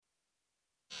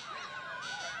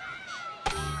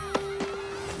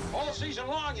All season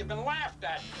long, you've been laughed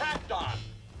at, crapped on.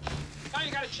 Now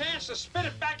you got a chance to spit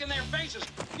it back in their faces.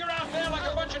 You're out there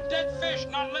like a bunch of dead fish,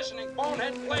 not listening,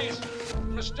 bonehead plays,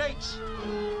 mistakes.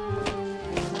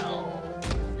 No.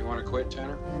 You want to quit,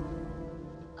 Tanner?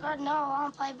 God, no, I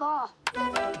want to play ball.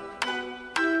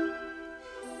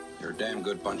 You're a damn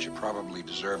good bunch. You probably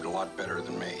deserved a lot better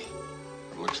than me.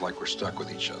 It looks like we're stuck with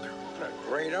each other. What a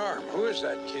great arm. Who is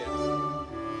that kid?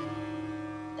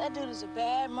 That dude is a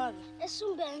bad mother. Es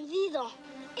un bandido.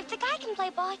 If the guy can play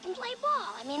ball, he can play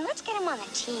ball. I mean, let's get him on the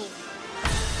team.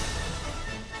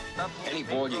 Any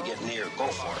ball you get near, go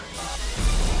for it.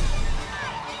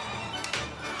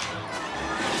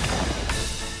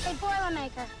 Hey,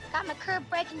 Boilermaker, got my curve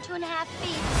breaking 2.5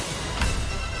 feet.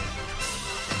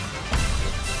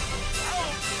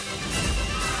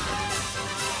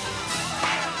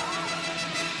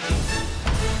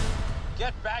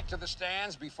 Get back to the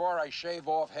stands before I shave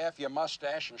off half your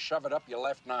mustache and shove it up your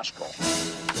left nostril.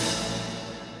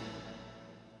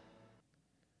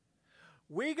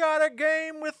 We got a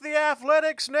game with the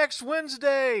Athletics next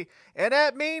Wednesday, and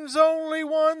that means only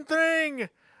one thing.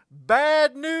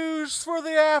 Bad news for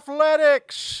the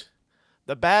Athletics.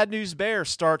 The Bad News Bear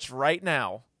starts right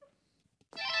now.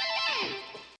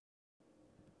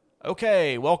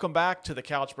 Okay, welcome back to the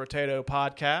Couch Potato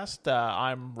Podcast.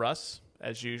 I'm Russ,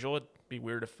 as usual. It'd be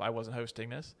weird if I wasn't hosting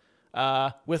this.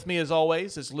 With me, as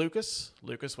always, is Lucas.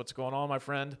 Lucas, what's going on, my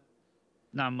friend?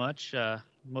 Not much.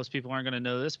 Most people aren't going to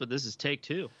know this, but this is take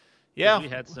 2. Yeah. We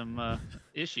had some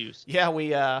issues. Yeah,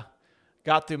 we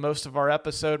got through most of our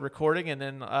episode recording, and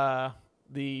then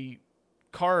the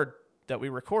card that we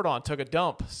record on took a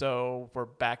dump, so we're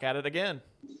back at it again.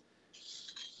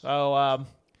 So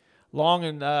long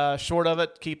and short of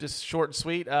it, keep this short and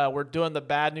sweet. We're doing the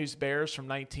Bad News Bears from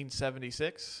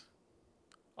 1976.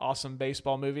 Awesome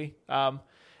baseball movie.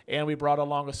 And we brought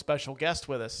along a special guest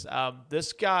with us.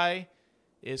 This guy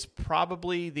is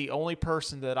probably the only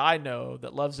person that I know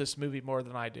that loves this movie more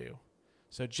than I do.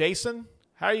 So, Jason,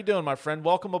 how are you doing, my friend?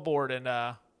 Welcome aboard.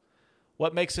 And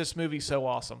what makes this movie so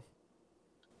awesome?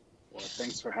 Well,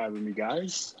 thanks for having me,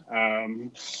 guys.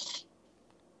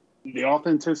 The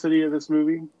authenticity of this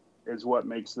movie is what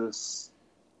makes this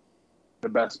the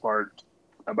best part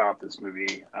about this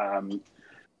movie.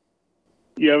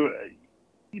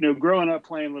 Growing up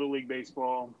playing Little League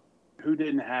Baseball, who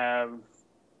didn't have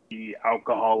the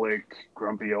alcoholic,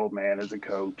 grumpy old man as a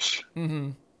coach?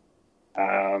 Mm-hmm.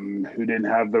 Who didn't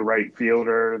have the right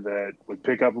fielder that would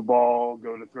pick up a ball,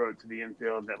 go to throw it to the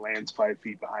infield that lands 5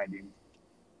 feet behind him?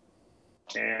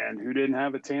 And who didn't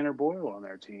have a Tanner Boyle on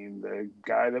their team, the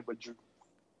guy that was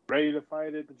ready to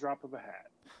fight at the drop of a hat?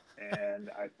 And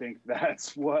I think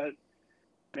that's what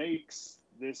makes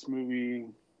this movie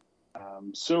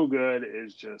so good,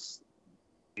 is just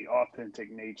the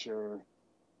authentic nature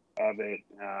of it.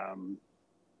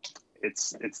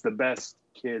 It's the best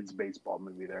kids baseball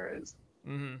movie there is.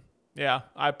 Mm-hmm. Yeah,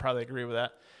 I probably agree with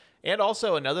that. And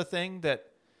also another thing that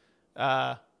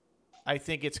I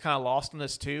think it's kind of lost in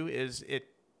this too is it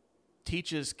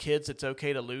teaches kids it's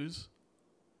okay to lose.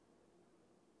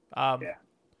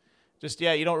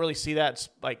 You don't really see that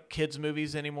like kids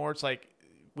movies anymore. It's like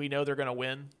we know they're going to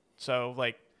win, so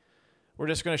like we're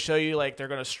just going to show you like they're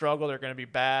going to struggle, they're going to be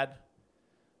bad.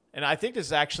 And I think this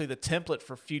is actually the template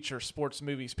for future sports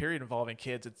movies, period, involving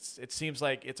kids. It seems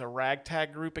like it's a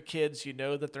ragtag group of kids. You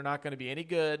know that they're not going to be any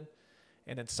good,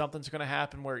 and then something's going to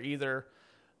happen where either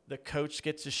the coach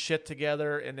gets his shit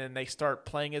together and then they start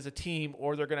playing as a team,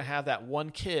 or they're going to have that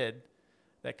one kid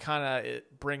that kind of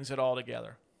brings it all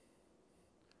together.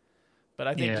 But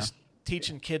I think just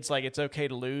teaching kids like it's okay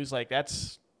to lose, like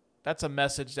that's a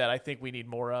message that I think we need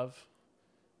more of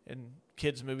in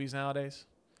kids' movies nowadays.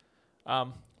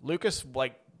 Lucas,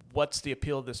 like, what's the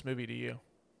appeal of this movie to you?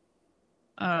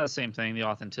 Same thing, the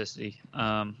authenticity.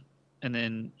 And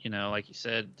then, like you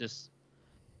said, just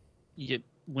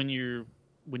when you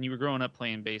were growing up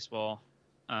playing baseball,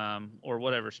 or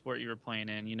whatever sport you were playing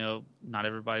in, not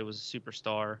everybody was a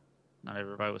superstar, not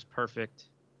everybody was perfect.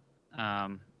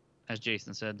 As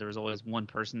Jason said, there was always one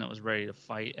person that was ready to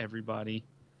fight everybody.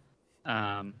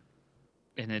 And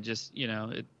it just,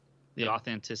 the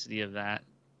authenticity of that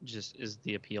just is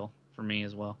the appeal for me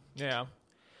as well. Yeah.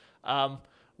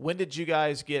 When did you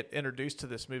guys get introduced to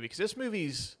this movie? Because this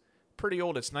movie's pretty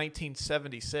old. It's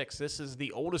 1976. This is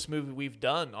the oldest movie we've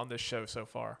done on this show so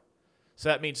far. So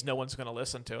that means no one's going to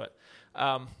listen to it.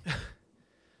 But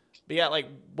yeah, like,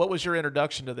 what was your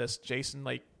introduction to this, Jason?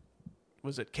 Like,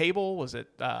 was it cable? Was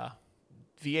it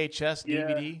VHS,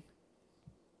 DVD?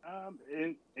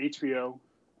 HBO.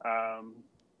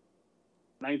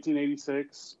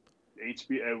 1986.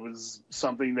 HBO. It was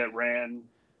something that ran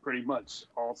pretty much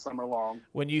all summer long.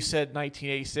 When you said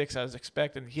 1986, I was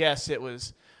expecting, yes, it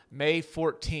was May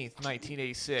 14th,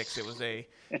 1986. It was a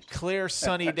clear,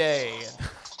 sunny day.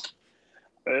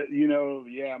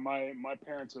 Yeah, my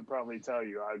parents would probably tell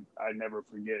you I never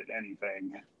forget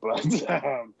anything. But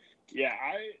yeah,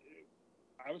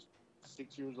 I was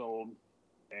 6 years old,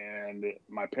 and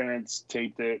my parents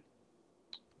taped it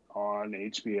on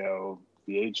HBO,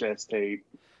 VHS tape.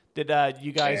 Did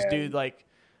you guys do like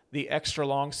the extra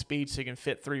long speed so you can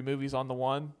fit 3 movies on the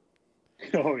one?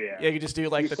 Oh yeah. Yeah, you just do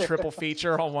like the triple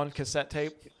feature on one cassette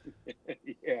tape.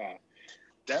 Yeah,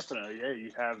 definitely. Yeah,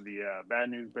 you have the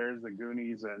Bad News Bears, the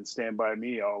Goonies, and Stand By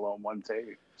Me all on one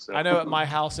tape. So. I know at my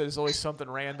house there's always something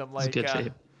random like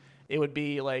tape. It would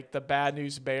be like the Bad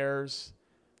News Bears,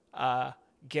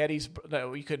 Gettysburg.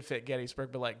 No, you couldn't fit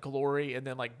Gettysburg, but like Glory, and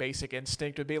then like Basic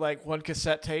Instinct would be like one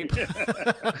cassette tape.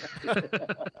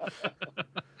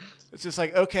 It's just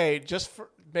like, okay,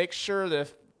 make sure that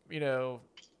if,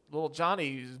 little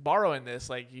Johnny is borrowing this,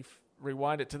 like you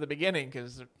rewind it to the beginning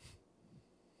because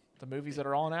the movies that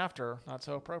are on after are not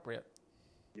so appropriate.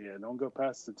 Yeah, don't go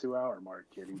past the 2-hour mark,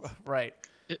 kiddies. Right.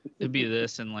 It'd be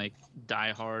this and like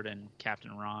Die Hard and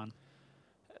Captain Ron.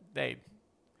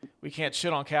 We can't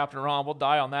shit on Captain Ron. We'll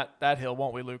die on that hill,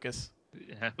 won't we, Lucas?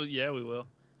 Yeah, we will.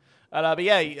 But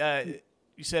yeah,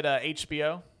 you said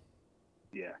HBO.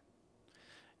 Yeah.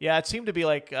 Yeah, it seemed to be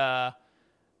like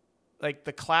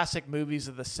the classic movies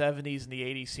of the 70s and the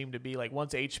 80s seemed to be like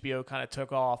once HBO kind of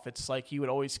took off, it's like you would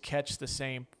always catch the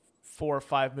same 4 or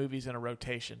 5 movies in a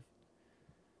rotation.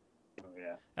 Oh,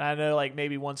 yeah. And I know like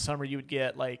maybe one summer you would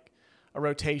get like a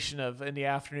rotation of in the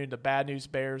afternoon the Bad News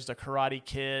Bears, the Karate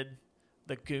Kid,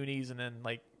 the Goonies, and then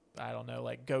like, I don't know,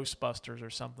 like Ghostbusters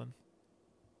or something.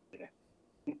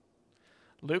 Yeah.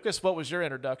 Lucas, what was your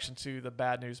introduction to the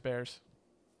Bad News Bears?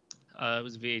 It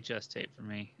was VHS tape for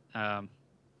me.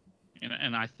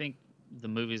 And I think the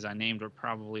movies I named were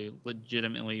probably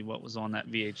legitimately what was on that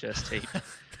VHS tape.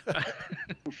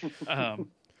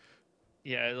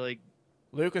 Yeah, like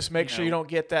Lucas, make sure you don't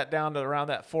get that down to around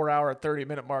that 4-hour,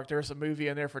 30-minute mark. There's a movie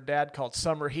in there for Dad called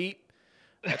Summer Heat.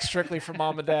 That's strictly for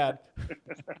Mom and Dad.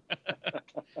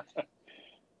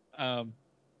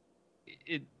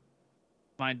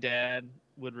 My dad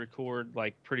would record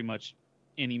like pretty much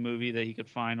any movie that he could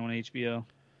find on HBO.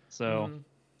 So,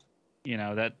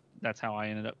 that's how I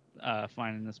ended up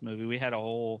finding this movie.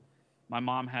 My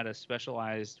mom had a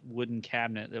specialized wooden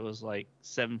cabinet that was like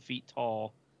 7 feet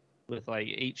tall with like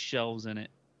 8 shelves in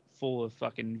it full of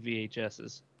fucking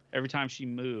VHSs. Every time she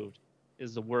moved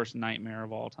is the worst nightmare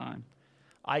of all time.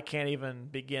 I can't even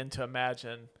begin to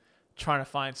imagine trying to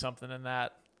find something in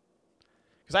that.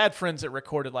 Because I had friends that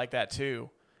recorded like that too.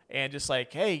 And just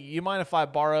like, hey, you mind if I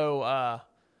borrow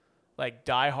like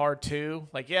Die Hard 2?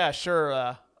 Like, yeah,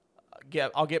 sure.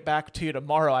 I'll get back to you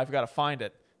tomorrow. I've got to find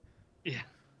it. Yeah.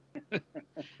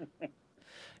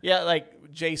 Yeah,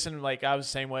 like Jason, like I was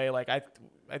the same way. Like I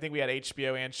think we had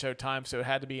HBO and Showtime, so it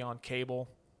had to be on cable.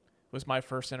 Was my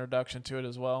first introduction to it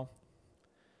as well.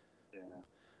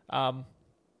 Yeah.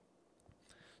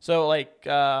 So like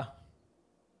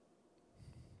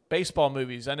baseball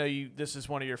movies. I know this is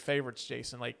one of your favorites,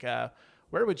 Jason. Like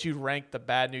where would you rank the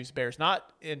Bad News Bears?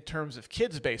 Not in terms of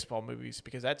kids baseball movies,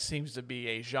 because that seems to be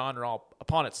a genre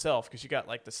upon itself, because you got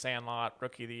like The Sandlot,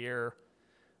 Rookie of the Year,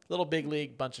 Little Big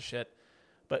League, bunch of shit.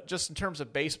 But just in terms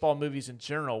of baseball movies in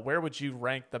general, where would you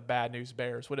rank the Bad News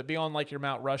Bears? Would it be on like your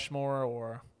Mount Rushmore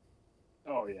or?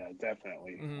 Oh yeah,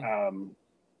 definitely. Mm-hmm.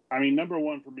 I mean, number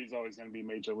one for me is always going to be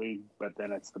Major League, but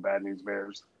then it's the Bad News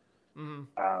Bears.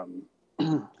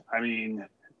 Mm-hmm. I mean,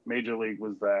 Major League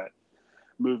was that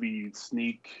movie you'd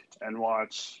sneak and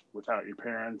watch without your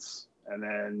parents, and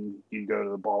then you go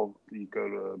to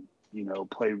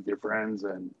play with your friends,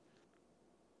 and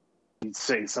you'd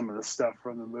say some of the stuff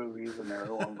from the movies, and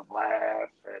everyone would laugh.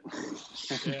 And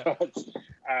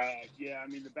I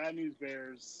mean, the Bad News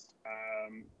Bears,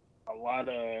 a lot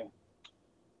of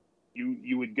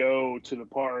you would go to the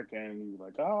park and you're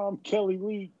like, oh, I'm Kelly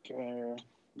Leak.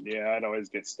 Yeah, I'd always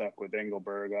get stuck with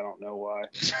Engelberg. I don't know why.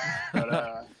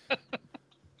 But,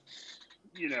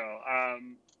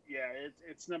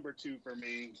 it's number 2 for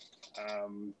me.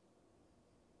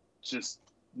 Just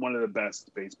one of the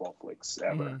best baseball flicks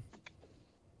ever.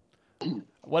 Mm-hmm.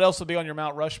 What else would be on your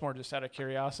Mount Rushmore, just out of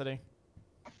curiosity?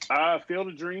 Field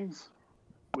of Dreams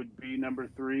would be number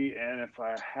 3. And if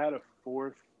I had a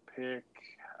 4th pick,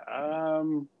 I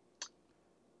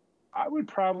would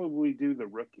probably do The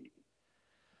Rookie.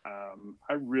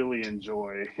 I really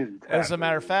enjoy that. As a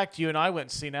matter of fact, you and I went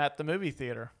and seen that at the movie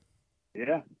theater.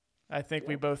 Yeah. I think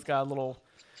we both got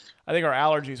I think our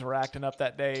allergies were acting up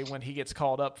that day when he gets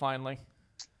called up finally.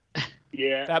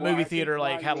 Yeah, That well, movie I theater think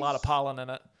like had a lot of pollen in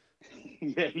it.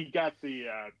 Yeah, he got the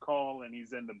call and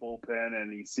he's in the bullpen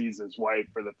and he sees his wife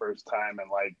for the first time in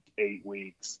like 8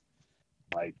 weeks.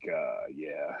 Like,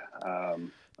 yeah.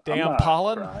 I'm Damn not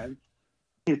pollen. crying.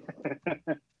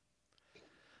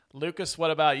 Lucas,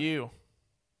 what about you?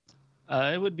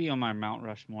 It would be on my Mount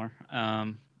Rushmore.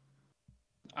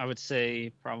 I would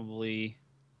say probably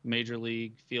Major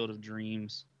League, Field of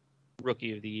Dreams,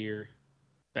 Rookie of the Year,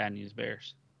 Bad News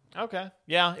Bears. Okay.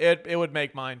 Yeah, it would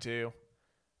make mine too.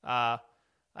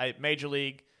 Major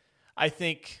League, I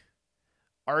think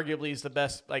arguably is the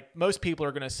best. Like most people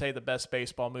are going to say the best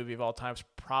baseball movie of all time is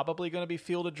probably going to be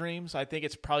Field of Dreams. I think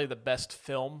it's probably the best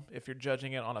film if you're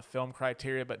judging it on a film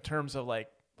criteria. But in terms of like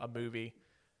a movie,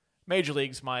 Major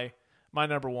League's my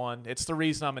number one. It's the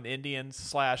reason I'm an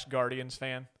Indians/Guardians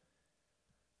fan.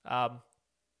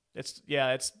 That's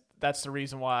the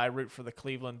reason why I root for the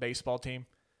Cleveland baseball team.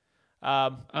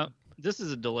 This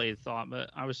is a delayed thought, but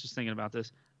I was just thinking about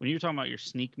this. When you were talking about your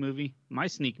sneak movie, my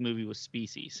sneak movie was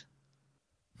Species.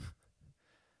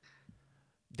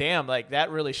 Damn, like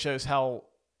that really shows how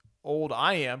old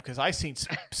I am because I seen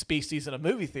Species in a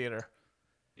movie theater.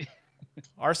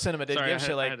 Our cinema didn't give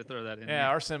shit. I had to throw that in. Yeah,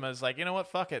 our cinema is like, you know what?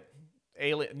 Fuck it,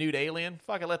 nude alien.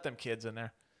 Fuck it, let them kids in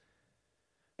there.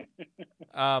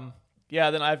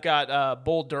 Yeah. Then I've got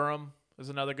Bull Durham is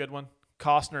another good one.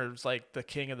 Costner's like the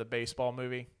king of the baseball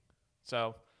movie.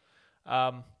 So,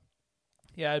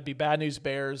 yeah, it'd be Bad News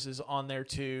Bears is on there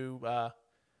too.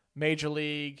 Major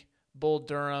League, Bull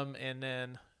Durham, and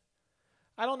then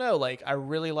I don't know. Like I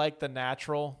really like The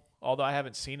Natural, although I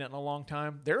haven't seen it in a long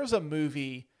time. There was a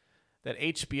movie that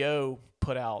HBO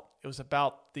put out. It was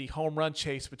about the home run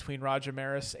chase between Roger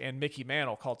Maris and Mickey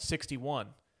Mantle called 61.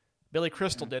 Billy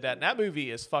Crystal did that, and that movie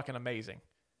is fucking amazing.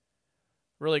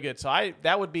 Really good. So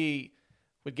that would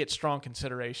get strong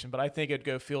consideration, but I think it'd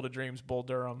go Field of Dreams, Bull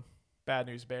Durham, Bad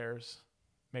News Bears,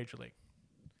 Major League.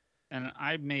 And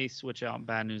I may switch out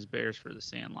Bad News Bears for The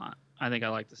Sandlot. I think I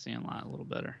like The Sandlot a little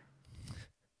better.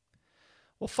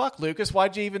 Well, fuck, Lucas.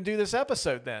 Why'd you even do this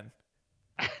episode then?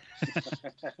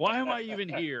 Why am I even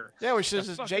here? Yeah, we should.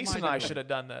 Jason and I should have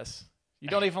done this. You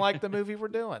don't even like the movie we're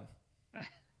doing.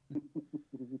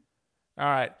 All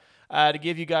right. To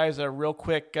give you guys a real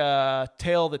quick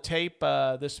tale of the tape,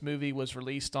 this movie was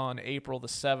released on April the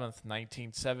 7th,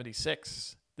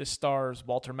 1976. This stars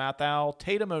Walter Matthau,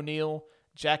 Tatum O'Neal,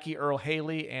 Jackie Earle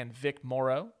Haley, and Vic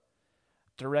Morrow.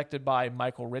 Directed by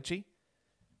Michael Ritchie.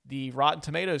 The Rotten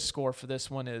Tomatoes score for this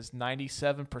one is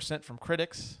 97% from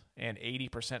critics and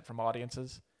 80% from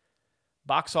audiences.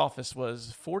 Box office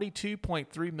was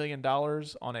 $42.3 million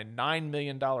on a $9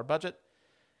 million budget.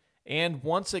 And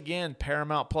once again,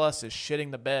 Paramount Plus is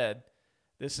shitting the bed.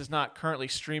 This is not currently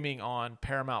streaming on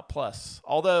Paramount Plus.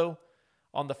 Although,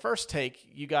 on the first take,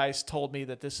 you guys told me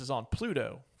that this is on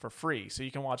Pluto for free, so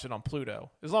you can watch it on Pluto,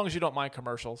 as long as you don't mind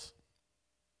commercials.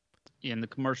 Yeah, and the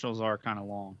commercials are kind of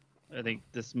long. I think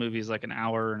this movie is like an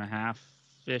hour and a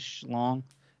half-ish long.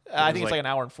 I think it's like an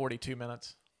hour and 42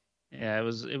 minutes. Yeah, it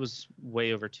was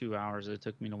way over 2 hours it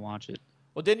took me to watch it.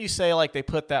 Well, didn't you say like they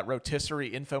put that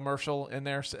rotisserie infomercial in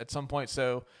there at some point?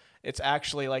 So it's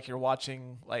actually like you're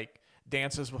watching like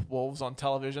Dances with Wolves on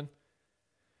television.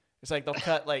 It's like they'll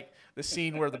cut like the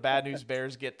scene where the Bad News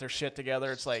Bears get their shit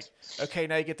together. It's like, okay,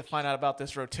 now you get to find out about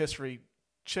this rotisserie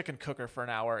chicken cooker for an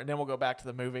hour, and then we'll go back to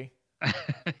the movie.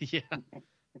 Yeah.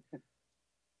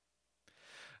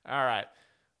 All right.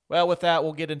 Well, with that,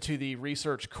 we'll get into the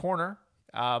research corner.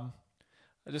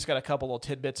 I just got a couple little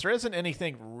tidbits. There isn't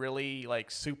anything really like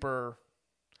super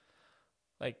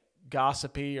like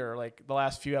gossipy or like the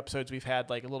last few episodes we've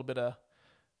had like a little bit of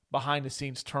behind the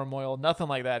scenes turmoil. Nothing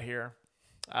like that here.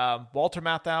 Walter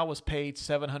Matthau was paid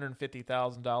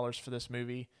 $750,000 for this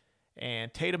movie,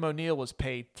 and Tatum O'Neal was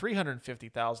paid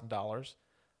 $350,000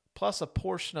 plus a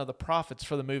portion of the profits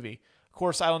for the movie. Of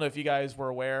course, I don't know if you guys were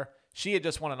aware, she had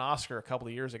just won an Oscar a couple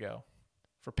of years ago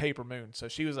for Paper Moon, so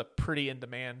she was a pretty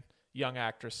in-demand young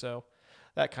actress, so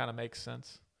that kind of makes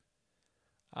sense.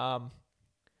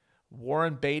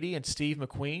 Warren Beatty and Steve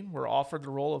McQueen were offered the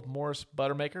role of Morris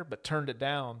Buttermaker, but turned it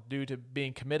down due to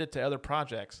being committed to other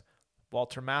projects.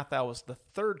 Walter Matthau was the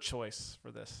third choice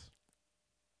for this.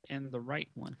 And the right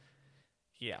one.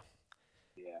 Yeah.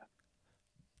 Yeah.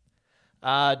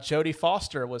 Jodie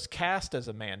Foster was cast as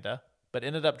Amanda, but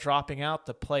ended up dropping out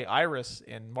to play Iris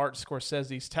in Martin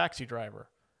Scorsese's Taxi Driver.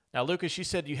 Now, Lucas, you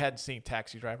said you hadn't seen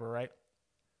Taxi Driver, right?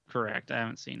 Correct. I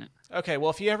haven't seen it. Okay, well,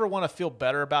 if you ever want to feel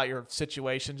better about your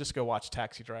situation, just go watch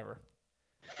Taxi Driver.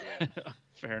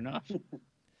 Fair enough.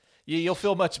 You'll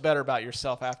feel much better about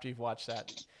yourself after you've watched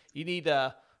that. You need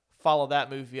to follow that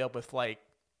movie up with, like,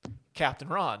 Captain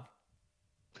Ron.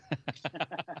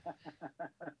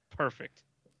 Perfect.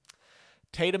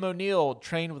 Tatum O'Neal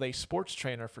trained with a sports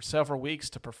trainer for several weeks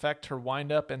to perfect her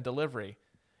wind-up and delivery.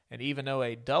 And even though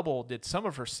a double did some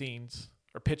of her scenes,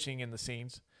 or pitching in the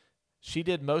scenes, she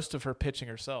did most of her pitching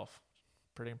herself.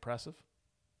 Pretty impressive.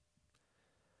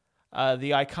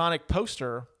 The iconic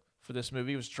poster for this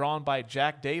movie was drawn by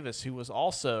Jack Davis, who was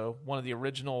also one of the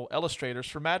original illustrators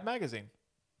for Mad Magazine.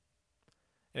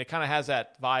 And it kind of has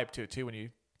that vibe to it, too, when you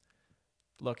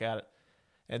look at it.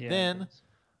 And then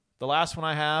the last one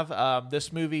I have,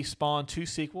 this movie spawned 2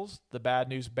 sequels, The Bad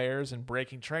News Bears and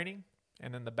Breaking Training,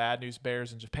 and then The Bad News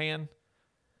Bears in Japan.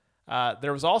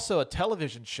 There was also a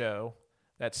television show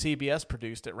that CBS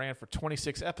produced that ran for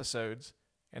 26 episodes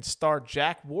and starred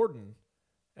Jack Warden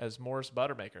as Morris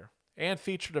Buttermaker and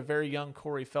featured a very young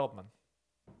Corey Feldman.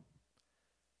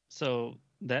 So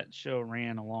that show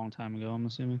ran a long time ago, I'm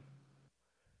assuming?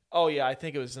 Oh, yeah, I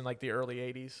think it was in like the early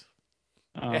 80s.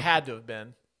 It had to have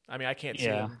been. I mean, I can't see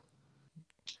it.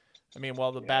 I mean,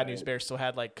 well, the Bad News Bears still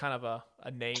had like kind of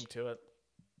a name to it.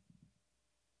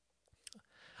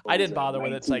 I didn't bother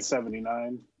with it. It's like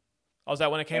 1979. Oh, is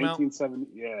that when it came out? 1970.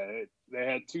 Yeah, they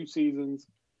had 2 seasons.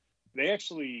 They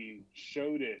actually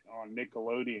showed it on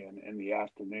Nickelodeon in the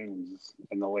afternoons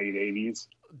in the late 80s.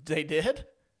 They did?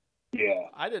 Yeah.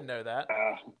 I didn't know that.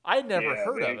 I never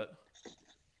heard of it.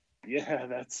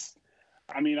 Yeah,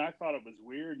 I mean, I thought it was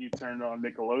weird. You turned on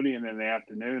Nickelodeon in the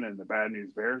afternoon and the Bad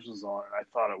News Bears was on. I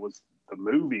thought it was the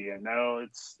movie, and no,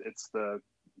 it's the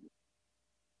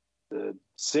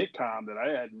sitcom that I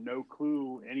had no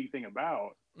clue anything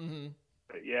about. Mm-hmm.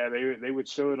 But yeah, they would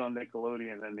show it on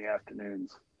Nickelodeon in the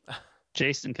afternoons.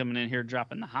 Jason coming in here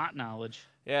dropping the hot knowledge.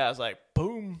 Yeah, I was like,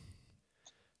 boom.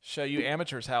 Show you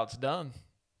amateurs how it's done.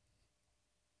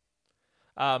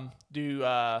 What do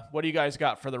you guys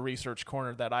got for the research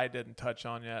corner that I didn't touch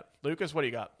on yet? Lucas, what do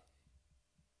you got?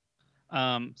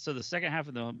 So the second half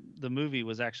of the movie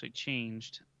was actually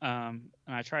changed. And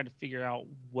I tried to figure out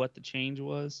what the change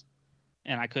was,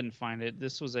 and I couldn't find it.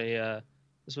 This was a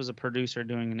producer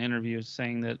doing an interview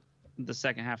saying that the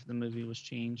second half of the movie was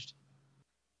changed.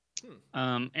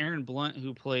 Aaron Blunt,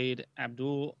 who played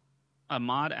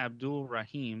Ahmad Abdul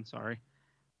Rahim,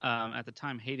 at the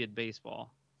time hated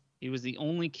baseball. He was the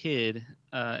only kid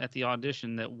at the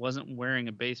audition that wasn't wearing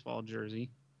a baseball jersey,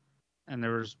 and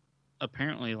there was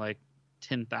apparently like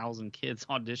 10,000 kids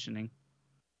auditioning.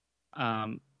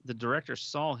 The director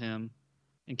saw him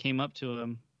and came up to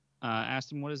him,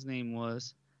 asked him what his name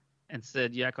was, and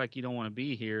said, "You act like you don't want to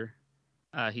be here."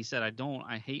 He said, "I don't.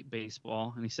 I hate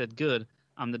baseball." And he said, "Good.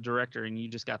 I'm the director, and you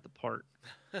just got the part."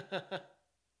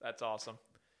 That's awesome.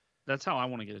 That's how I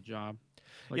want to get a job.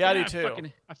 Like, yeah, I do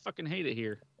too. I fucking hate it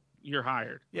here. You're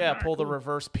hired. Yeah, pull the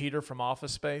reverse Peter from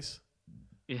Office Space.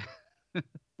 Yeah.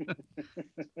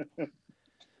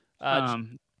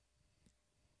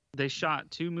 They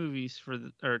shot 2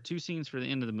 scenes for the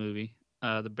end of the movie.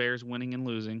 The Bears winning and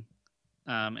losing.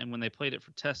 And when they played it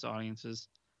for test audiences,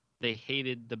 they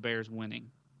hated the Bears winning.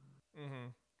 Mm-hmm.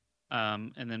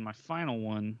 And then my final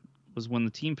one was when the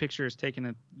team picture is taken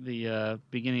at the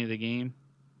beginning of the game,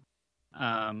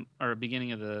 or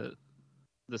beginning of the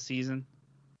season.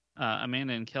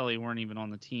 Amanda and Kelly weren't even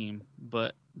on the team,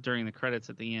 but during the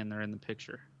credits at the end, they're in the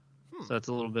picture. So that's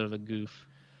a little bit of a goof.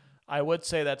 I would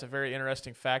say that's a very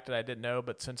interesting fact that I didn't know,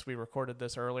 but since we recorded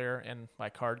this earlier and my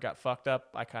card got fucked up,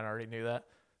 I kind of already knew that.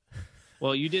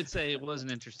 Well, you did say it was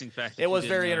an interesting fact. It was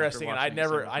very interesting, and I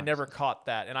never caught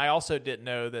that. And I also didn't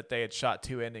know that they had shot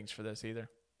 2 endings for this either.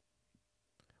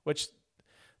 Which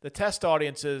the test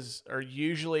audiences are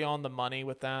usually on the money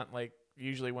with that. Like,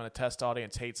 usually when a test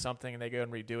audience hates something and they go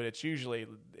and redo it,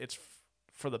 it's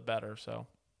for the better. So,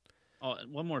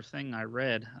 one more thing I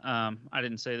read. I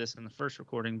didn't say this in the first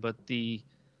recording, but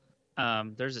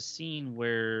there's a scene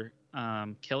where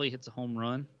Kelly hits a home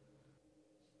run,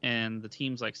 and the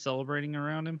team's like celebrating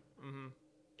around him. Mm-hmm.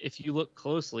 If you look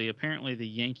closely, apparently the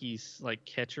Yankees like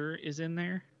catcher is in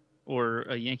there, or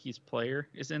a Yankees player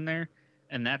is in there,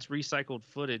 and that's recycled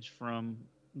footage from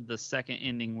the second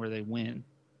inning where they win.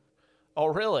 Oh,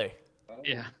 really?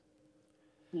 Yeah.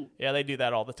 Yeah, they do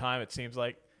that all the time, it seems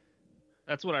like.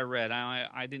 That's what I read.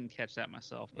 I didn't catch that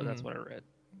myself, but that's what I read.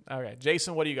 Okay.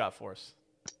 Jason, what do you got for us?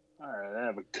 All right, I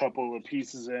have a couple of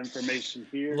pieces of information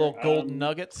here. Little golden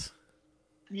nuggets?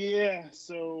 Yeah,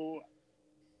 so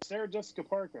Sarah Jessica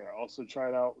Parker also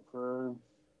tried out for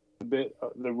the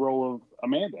role of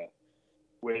Amanda,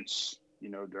 which,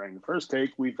 during the first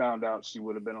take, we found out she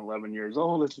would have been 11 years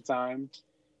old at the time,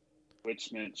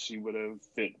 which meant she would have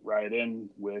fit right in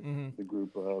with the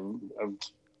group of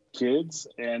kids.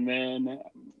 And then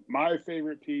my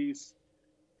favorite piece,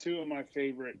 Two of my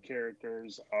favorite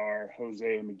characters are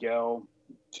Jose and Miguel,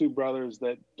 two brothers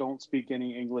that don't speak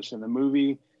any English in the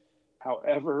movie.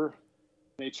 However,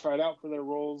 they tried out for their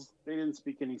roles. They didn't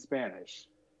speak any Spanish.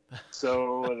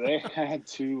 So they had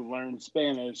to learn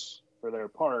Spanish for their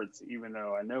parts, even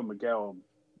though I know Miguel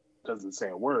doesn't say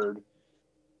a word.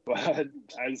 But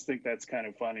I just think that's kind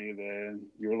of funny that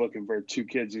you're looking for two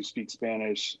kids who speak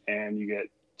Spanish and you get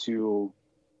two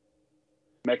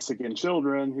Mexican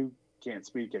children who can't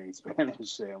speak any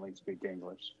Spanish. They only speak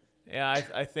English. Yeah,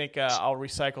 I think I'll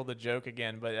recycle the joke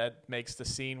again, but that makes the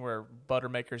scene where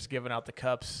Buttermaker's giving out the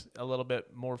cups a little bit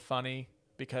more funny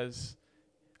because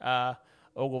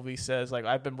Ogilvy says, like,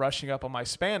 I've been brushing up on my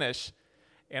Spanish,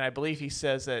 and I believe he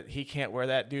says that he can't wear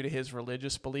that due to his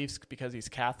religious beliefs because he's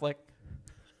Catholic.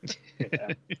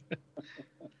 Yeah.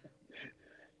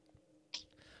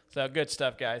 So good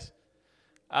stuff, guys.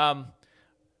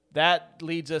 That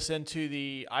leads us into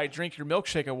the I Drink Your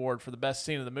Milkshake Award for the best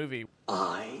scene of the movie.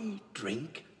 I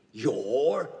drink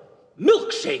your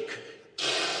milkshake.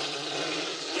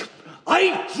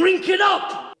 I drink it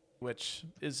up! Which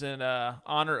is in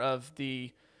honor of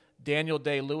the Daniel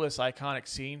Day-Lewis iconic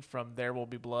scene from There Will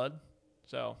Be Blood.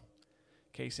 So,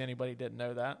 in case anybody didn't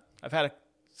know that. I've had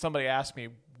somebody ask me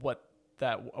what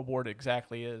that award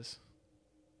exactly is.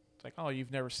 It's like, oh,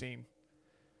 you've never seen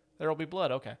There Will Be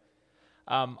Blood? Okay.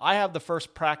 I have the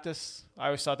first practice. I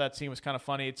always thought that scene was kind of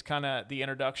funny. It's kind of the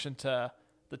introduction to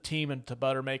the team and to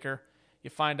Buttermaker. You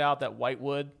find out that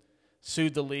Whitewood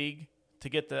sued the league to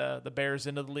get the Bears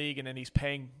into the league, and then he's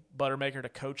paying Buttermaker to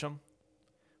coach them,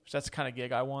 which that's the kind of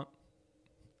gig I want.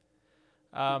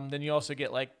 Then you also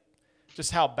get, like,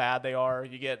 just how bad they are.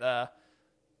 You get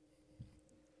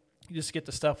you just get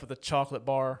the stuff with the chocolate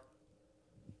bar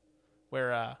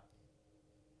where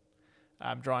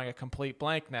I'm drawing a complete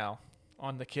blank now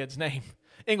on the kid's name.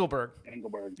 Engelberg.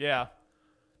 Yeah.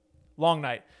 Long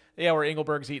night. Yeah, where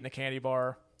Engelberg's eating the candy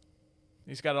bar.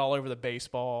 He's got it all over the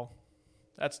baseball.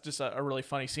 That's just a really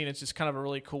funny scene. It's just kind of a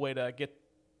really cool way to get,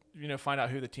 find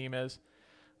out who the team is.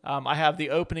 I have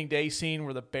the opening day scene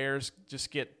where the Bears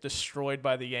just get destroyed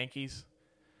by the Yankees.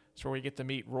 It's where we get to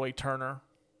meet Roy Turner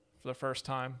for the first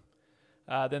time.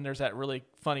 Then there's that really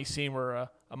funny scene where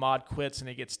Ahmad quits and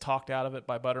he gets talked out of it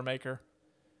by Buttermaker.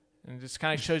 And it just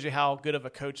kind of shows you how good of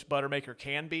a coach Buttermaker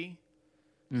can be.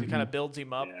 Mm-hmm. He kind of builds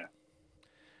him up. Yeah.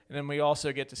 And then we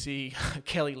also get to see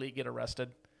Kelly Lee get arrested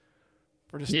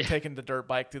for just taking the dirt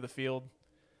bike through the field.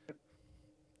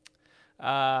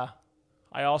 I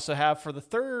also have, for the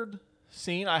third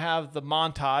scene, I have the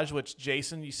montage, which,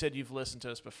 Jason, you said you've listened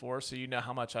to us before, so you know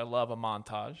how much I love a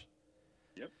montage.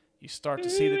 Yep. You start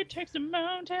to see It takes a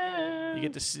mountain. You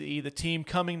get to see the team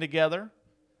coming together,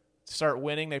 start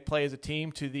winning. They play as a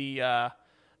team to the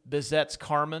Bizet's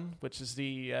Carmen, which is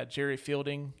the Jerry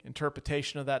Fielding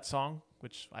interpretation of that song,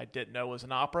 which I didn't know was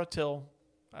an opera till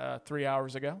 3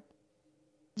 hours ago.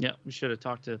 Yeah, we should have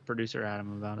talked to producer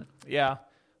Adam about it. Yeah.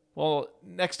 Well,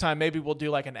 next time maybe we'll do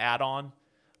like an add-on,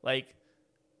 like,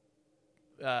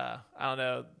 I don't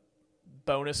know,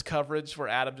 bonus coverage where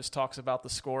Adam just talks about the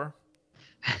score.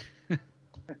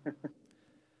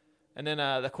 And then,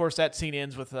 of course, that scene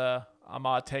ends with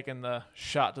Ahmad taking the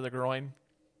shot to the groin.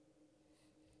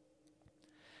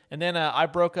 And then I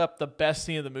broke up the best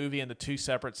scene of the movie into two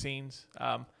separate scenes.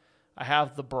 I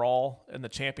have the brawl in the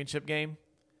championship game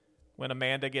when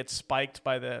Amanda gets spiked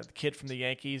by the kid from the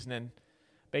Yankees, and then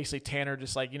basically Tanner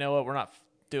just like, you know what, we're not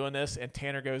doing this, and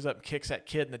Tanner goes up and kicks that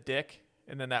kid in the dick,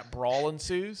 and then that brawl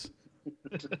ensues,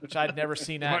 which I'd never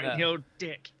seen that. Yo,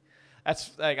 dick.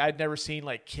 That's like I'd never seen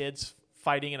like kids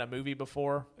fighting in a movie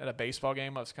before at a baseball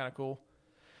game. That was kind of cool.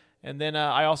 And then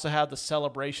I also had the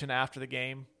celebration after the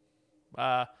game.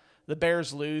 The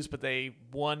Bears lose, but they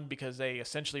won because they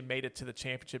essentially made it to the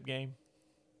championship game.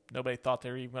 Nobody thought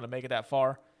they were even going to make it that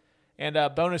far. And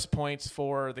bonus points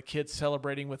for the kids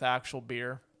celebrating with actual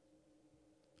beer.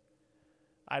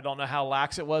 I don't know how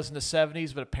lax it was in the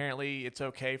 70s, but apparently it's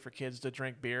okay for kids to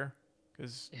drink beer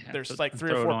because there's like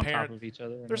three or four parents.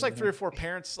 There's like 3 or 4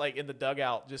 parents like in the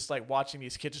dugout just like watching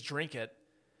these kids drink it,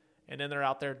 and then they're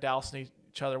out there dousing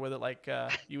each other with it like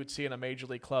you would see in a major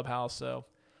league clubhouse. So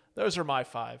those are my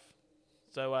 5.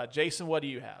 So Jason, what do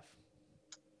you have?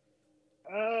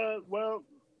 Well,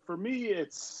 for me,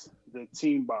 it's the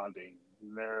team bonding.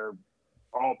 They're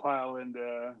all piled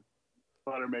into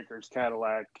Buttermaker's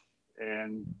Cadillac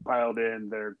and piled in.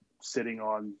 They're sitting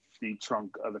on the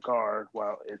trunk of the car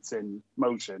while it's in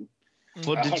motion.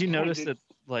 Well, did you notice that,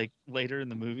 like, later in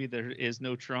the movie, there is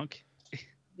no trunk?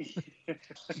 It's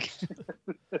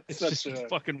just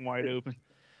fucking wide open.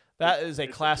 That is a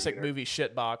classic movie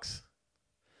shitbox.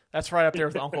 That's right up there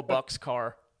with Uncle Buck's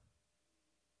car.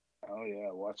 Oh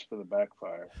yeah, watch for the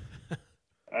backfire.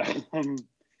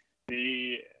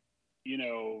 the you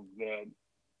know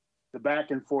the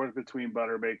back and forth between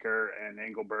Buttermaker and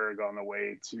Engelberg on the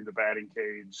way to the batting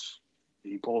cage.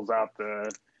 He pulls out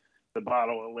the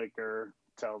bottle of liquor,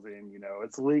 tells him,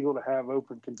 it's illegal to have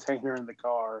open container in the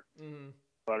car. Mm-hmm.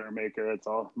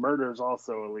 Buttermaker, murder is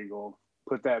also illegal.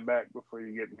 Put that back before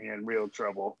you get me in real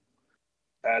trouble.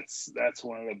 That's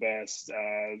one of the best.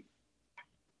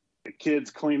 The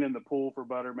kids cleaning the pool for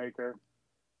Buttermaker.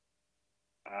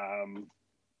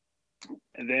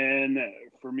 And then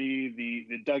for me,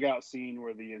 the dugout scene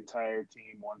where the entire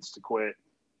team wants to quit.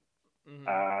 Mm-hmm.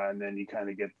 And then you kind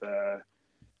of get the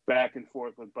back and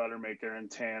forth with Buttermaker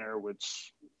and Tanner,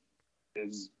 which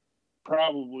is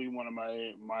probably one of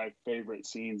my favorite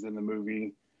scenes in the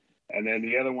movie. And then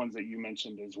the other ones that you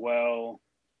mentioned as well.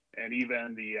 And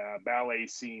even the ballet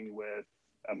scene with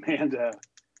Amanda,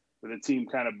 where the team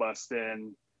kind of busts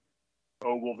in.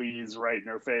 Ogilvy's right in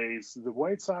her face. The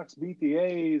White Sox beat the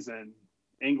A's, and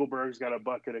Engelberg's got a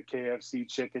bucket of KFC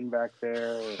chicken back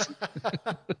there.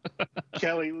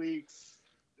 Kelly Leaks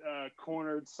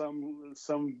cornered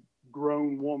some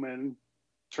grown woman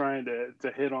trying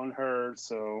to hit on her.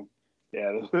 So,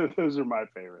 yeah, those are my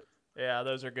favorites. Yeah,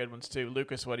 those are good ones too.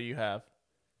 Lucas, what do you have?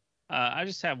 I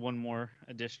just have one more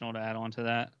additional to add on to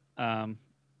that.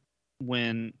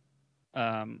 When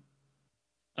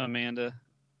Amanda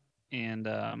and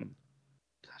I'm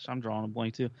drawing a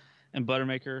blank too, and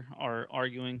Buttermaker are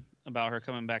arguing about her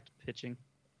coming back to pitching,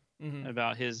 mm-hmm.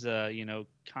 about his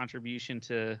contribution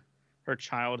to her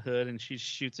childhood, and she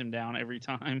shoots him down every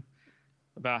time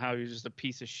about how he's just a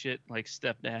piece of shit like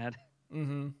stepdad.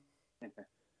 Mm-hmm.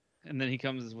 And then he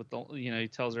comes with he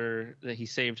tells her that he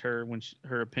saved her when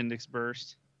her appendix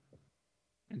burst,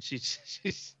 and she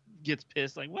gets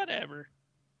pissed like whatever.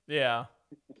 Yeah,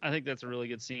 I think that's a really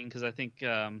good scene because I think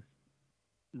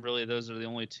really those are the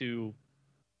only two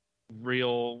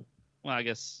real. Well, I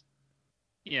guess,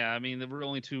 yeah. I mean, there were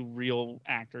only two real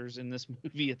actors in this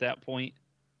movie at that point.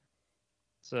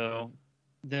 So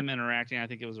them interacting, I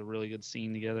think it was a really good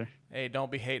scene together. Hey, don't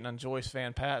be hating on Joyce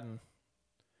Van Patten.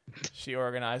 She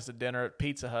organized a dinner at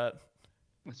Pizza Hut.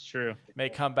 That's true. May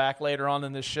come back later on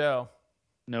in this show.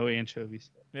 No anchovies.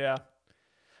 Yeah.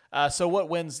 So what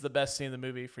wins the best scene in the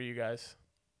movie for you guys?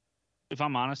 If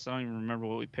I'm honest, I don't even remember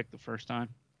what we picked the first time.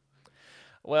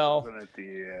 Well, wasn't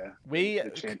it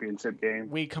the championship game?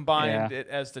 We combined it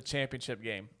as the championship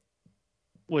game.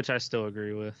 Which I still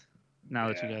agree with, now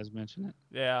that you guys mention it.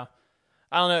 Yeah.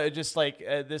 I don't know. It just like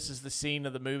this is the scene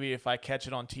of the movie. If I catch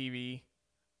it on TV,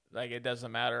 like it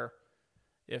doesn't matter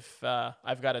if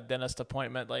I've got a dentist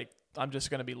appointment. Like I'm just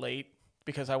going to be late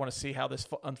because I want to see how this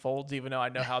unfolds, even though I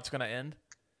know how it's going to end.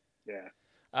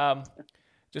 Yeah.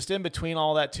 Just in between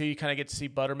all that too, you kind of get to see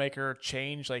Buttermaker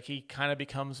change. Like he kind of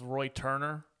becomes Roy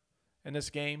Turner in this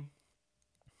game.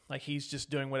 Like he's just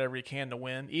doing whatever he can to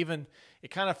win. Even it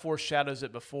kind of foreshadows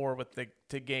it before with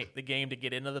the game to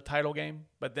get into the title game.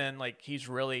 But then like he's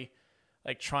really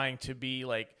like trying to be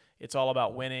like it's all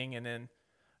about winning. And then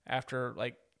after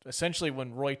like essentially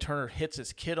when Roy Turner hits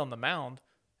his kid on the mound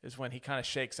is when he kind of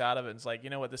shakes out of it and is like, you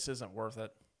know what, this isn't worth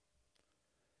it.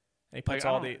 And he puts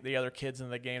all the other kids in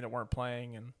the game that weren't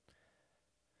playing. And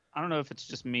I don't know if it's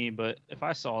just me, but if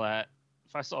I saw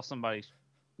somebody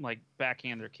like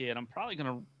backhand their kid, I'm probably going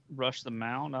to rush the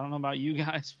mound. I don't know about you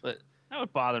guys, but that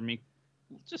would bother me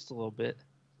just a little bit.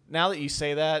 Now that you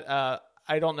say that,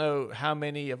 I don't know how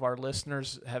many of our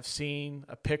listeners have seen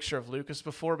a picture of Lucas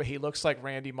before, but he looks like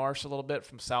Randy Marsh a little bit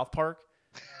from South Park.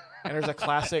 And there's a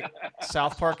classic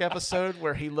South Park episode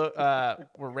where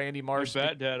where Randy Marsh,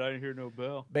 Bat Dad, I didn't hear no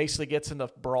bell, basically gets into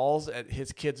brawls at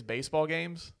his kids' baseball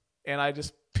games, and I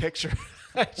just pictured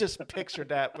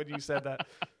that when you said that.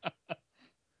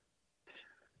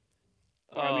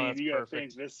 I mean, you got to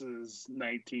think this is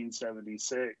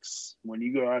 1976. When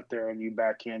you go out there and you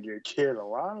backhand your kid, a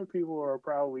lot of people are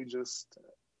probably just,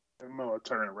 I'm going to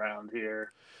turn around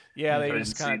here. Yeah, they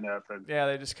just kind of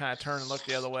turn and look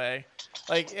the other way.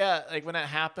 Like, yeah, like when that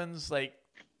happens, like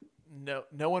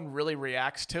no one really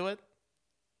reacts to it.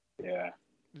 Yeah.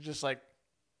 It's just like,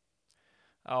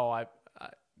 oh,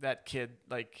 that kid,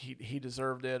 like he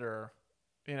deserved it, or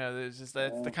there's just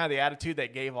that's the kind of the attitude they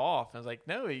gave off. I was like,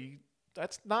 no,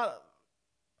 that's not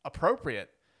appropriate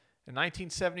in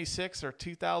 1976 or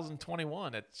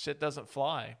 2021. Shit doesn't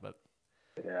fly. But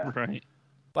yeah, right.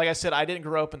 Like I said, I didn't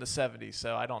grow up in the 70s,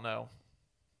 so I don't know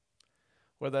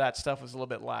whether that stuff was a little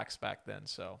bit lax back then.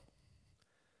 So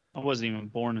I wasn't even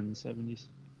born in the 70s.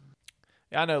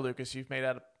 Yeah, I know, Lucas. You've made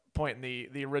that a point in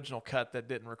the original cut that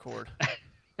didn't record.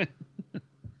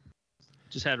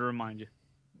 Just had to remind you.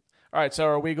 All right, so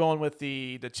are we going with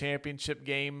the championship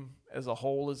game as a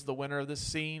whole as the winner of this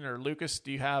scene, or Lucas?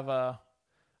 Do you have a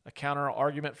counter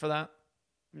argument for that?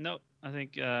 Nope. I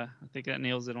think that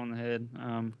nails it on the head.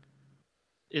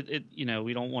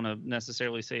 We don't want to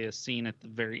necessarily say a scene at the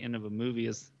very end of a movie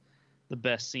is the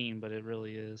best scene, but it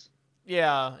really is.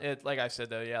 Yeah, like I said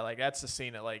though, yeah, like that's the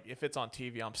scene that like if it's on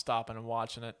TV, I'm stopping and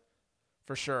watching it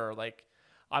for sure. Like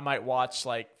I might watch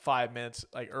like 5 minutes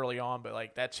like early on, but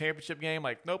like that championship game,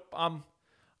 like nope, I'm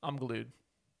glued.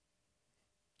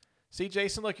 See,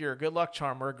 Jason, look, you're a good luck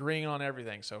charm. We're agreeing on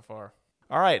everything so far.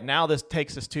 All right, now this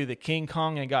takes us to the King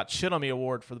Kong Ain't Got Shit on Me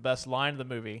award for the best line of the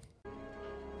movie.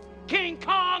 King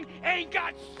Kong ain't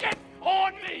got shit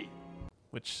on me!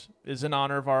 Which is in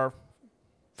honor of our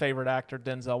favorite actor,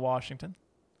 Denzel Washington.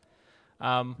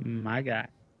 My guy.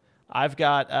 I've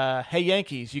got, hey,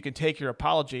 Yankees, you can take your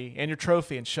apology and your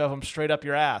trophy and shove them straight up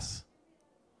your ass.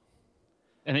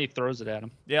 And he throws it at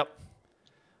him. Yep.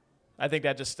 I think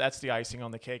that's the icing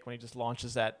on the cake when he just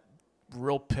launches that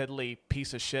real piddly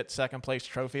piece of shit second place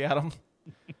trophy at him.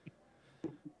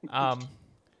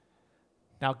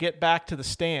 Now get back to the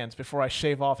stands before I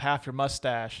shave off half your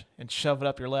mustache and shove it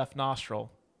up your left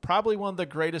nostril. Probably one of the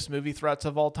greatest movie threats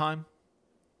of all time.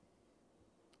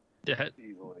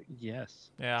 Easily. Yes.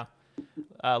 Yeah.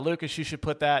 Lucas, you should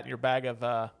put that in your bag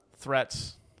of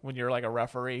threats when you're like a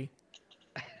referee.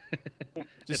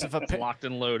 Just if it's locked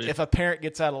and loaded. If a parent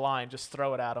gets out of line, just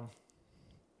throw it at them.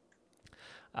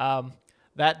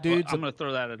 That dude's. Well, I'm going to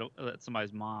throw that at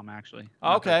somebody's mom, actually.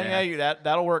 Okay, yeah,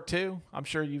 that'll work too. I'm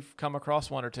sure you've come across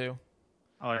one or two.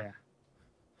 Oh yeah.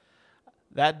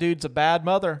 That dude's a bad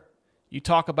mother. You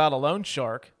talk about a loan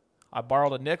shark. I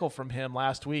borrowed a nickel from him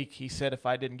last week. He said if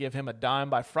I didn't give him a dime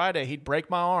by Friday, he'd break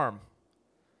my arm.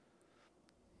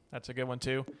 That's a good one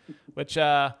too. Which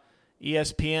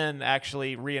ESPN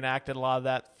actually reenacted a lot of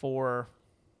that for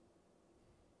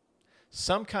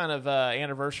some kind of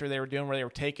anniversary they were doing where they were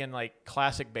taking like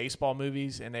classic baseball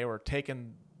movies and they were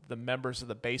taking the members of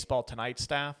the Baseball Tonight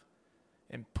staff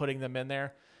and putting them in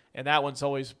there. And that one's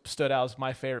always stood out as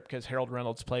my favorite because Harold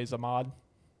Reynolds plays Ahmad.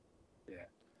 Yeah,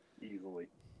 easily.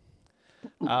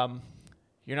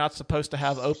 You're not supposed to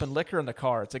have open liquor in the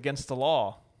car. It's against the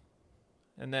law.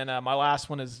 And then my last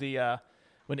one is the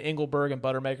when Engelberg and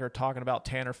Buttermaker are talking about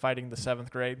Tanner fighting the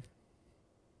 7th grade.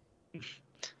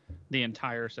 The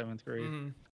entire 7th grade.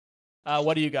 Mm-hmm.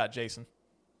 What do you got, Jason?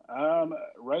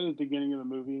 Right at the beginning of the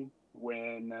movie,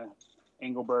 when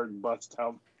Engelberg busts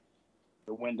out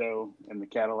the window in the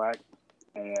Cadillac,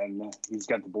 and he's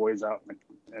got the boys out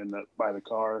by the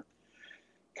car,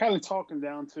 kind of talking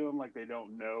down to them like they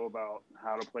don't know about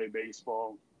how to play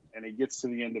baseball. And he gets to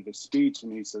the end of his speech,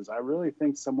 and he says, "I really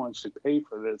think someone should pay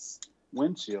for this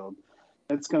windshield.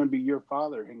 It's going to be your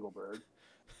father, Engelberg."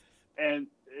 And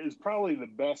it's probably the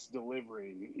best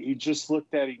delivery. He just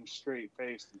looked at him straight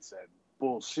faced and said,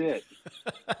 "Bullshit."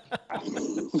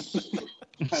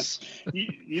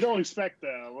 you don't expect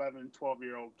an 11,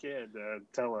 12-year-old kid to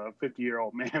tell a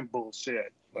 50-year-old man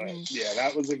bullshit. But yeah,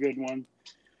 that was a good one.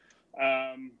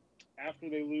 After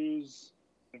they lose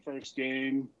the first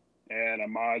game and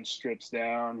Ahmad strips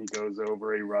down, he goes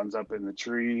over, he runs up in the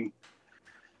tree,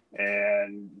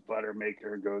 and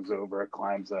Buttermaker goes over,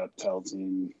 climbs up,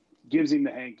 gives him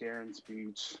the Hank Aaron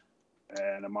speech,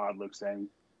 and Ahmad looks at him,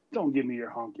 "Don't give me your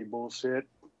honky bullshit,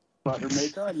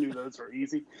 Buttermaker. I knew those were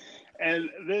easy." And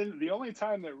then the only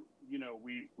time that,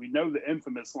 we know the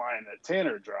infamous line that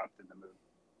Tanner dropped in the movie.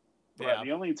 But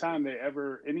the only time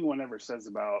anyone ever says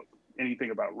about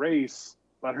anything about race,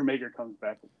 Buttermaker comes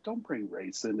back, "Don't bring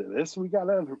race into this. We got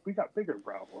bigger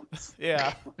problems."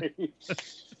 Yeah.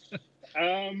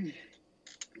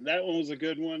 That one was a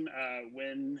good one.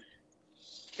 When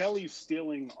Kelly's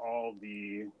stealing all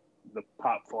the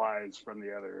pop flies from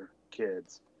the other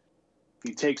kids,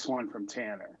 he takes one from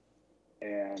Tanner,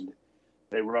 and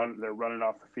they're running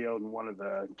off the field, and one of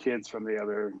the kids from the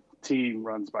other team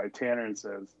runs by Tanner and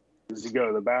says, "Does he go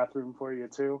to the bathroom for you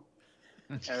too?"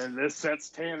 And then this sets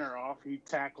Tanner off. He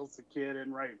tackles the kid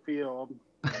in right field,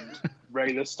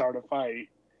 ready to start a fight.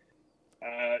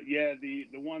 The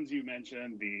ones you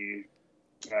mentioned, the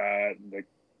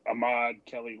Ahmad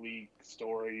Kelly Leak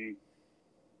story,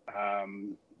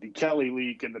 the Kelly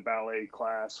Leak in the ballet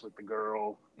class with the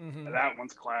girl. Mm-hmm. That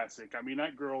one's classic. I mean,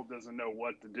 that girl doesn't know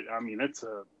what to do. I mean, it's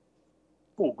a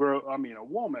full girl. I mean, a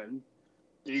woman.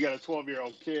 You got a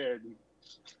 12-year-old kid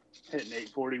hitting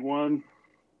 841.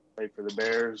 Play for the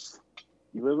Bears.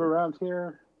 You live around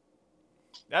here?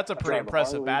 That's a pretty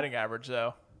impressive batting average,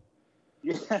 though.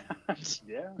 Yeah.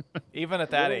 Yeah. Even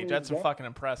at that age, that's fucking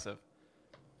impressive.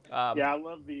 I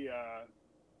love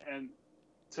and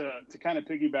to kind of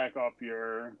piggyback off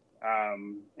your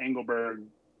Engelberg,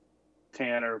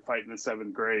 Tanner fighting the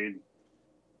 7th grade.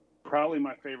 Probably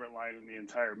my favorite line in the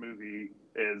entire movie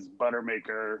is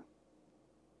Buttermaker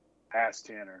asked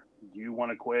Tanner, "Do you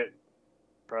want to quit?"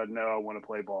 Crud, "No, I want to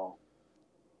play ball."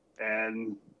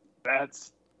 And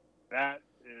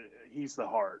he's the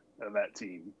heart of that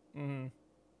team. Mm-hmm.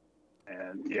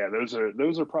 And yeah, those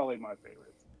are probably my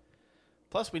favorites.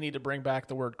 Plus, we need to bring back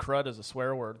the word crud as a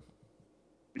swear word.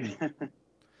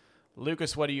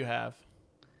 Lucas, what do you have?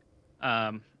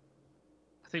 I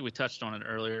think we touched on it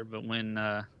earlier, but when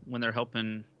they're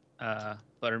helping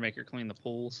Buttermaker clean the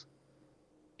pools,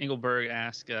 Engelberg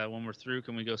asks, when we're through,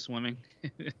 can we go swimming?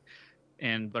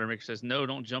 And Buttermaker says, "No,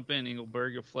 don't jump in,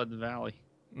 Engelberg. You'll flood the valley."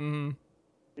 Mm-hmm.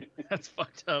 That's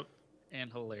fucked up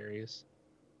and hilarious.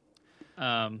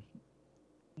 When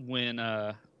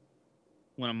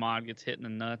Ahmad gets hit in the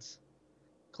nuts,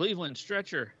 "Cleveland,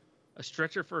 stretcher. A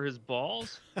stretcher for his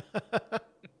balls?"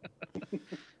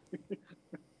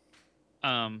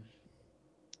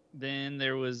 Then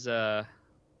there was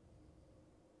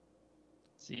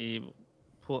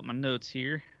pull up my notes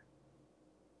here.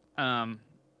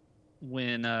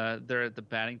 When they're at the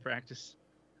batting practice,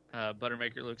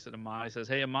 Buttermaker looks at Ahmad. He says,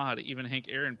 "Hey, Ahmad, even Hank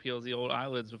Aaron peels the old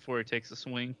eyelids before he takes a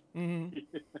swing." Mm-hmm.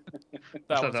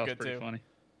 That was was good pretty too. funny.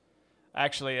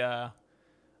 Actually,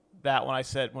 that one I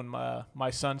said when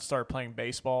my son started playing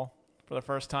baseball for the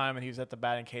first time and he was at the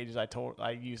batting cages, I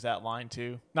used that line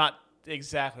too. Not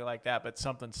exactly like that, but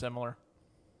something similar.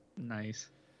 Nice.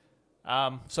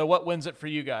 So what wins it for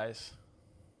you guys?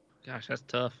 Gosh, that's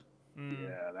tough.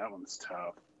 Yeah, that one's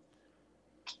tough.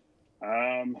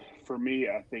 For me,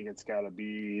 I think it's got to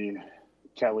be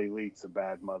Kelly Leak's A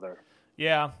Bad Mother.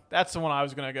 Yeah, that's the one I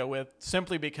was going to go with,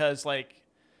 simply because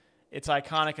it's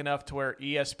iconic enough to where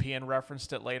ESPN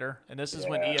referenced it later, and this is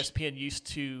when ESPN used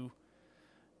to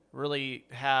really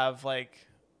have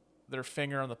their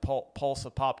finger on the pulse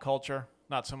of pop culture.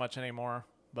 Not so much anymore,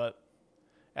 but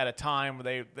at a time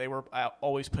where they were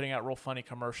always putting out real funny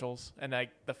commercials, and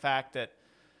the fact that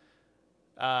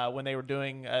when they were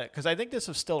doing, because I think this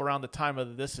was still around the time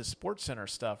of This Is Sports Center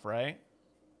stuff, right?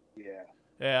 Yeah.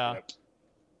 Yep.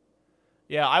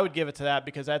 Yeah, I would give it to that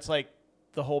because that's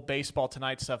the whole Baseball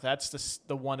Tonight stuff. That's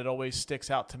the one that always sticks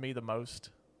out to me the most.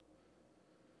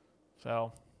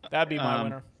 So that'd be my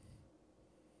winner.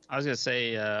 I was going to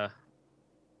say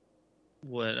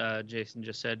what Jason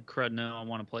just said, "Crud, no, I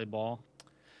want to play ball."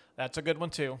 That's a good one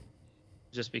too.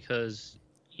 Just because,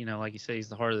 like you say, he's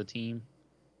the heart of the team.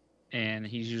 And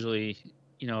he's usually,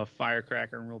 a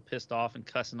firecracker and real pissed off and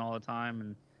cussing all the time.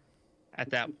 And at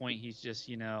that point, he's just,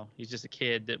 he's just a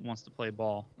kid that wants to play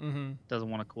ball. Mm-hmm. Doesn't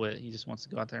want to quit. He just wants to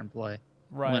go out there and play,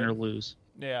 right. Win or lose.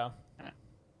 Yeah.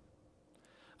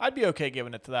 I'd be okay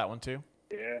giving it to that one too.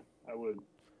 Yeah, I would.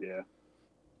 Yeah.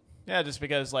 Yeah, just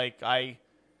because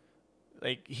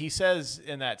he says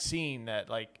in that scene that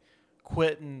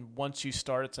quitting once you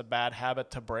start, it's a bad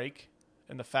habit to break,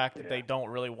 and the fact that they don't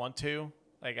really want to.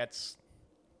 That's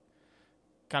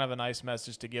kind of a nice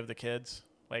message to give the kids.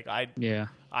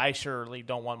 I surely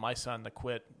don't want my son to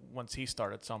quit once he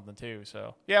started something too.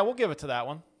 So yeah, we'll give it to that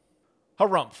one.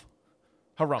 Harumph.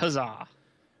 Huzzah.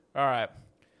 All right.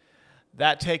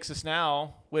 That takes us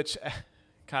now, which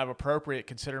kind of appropriate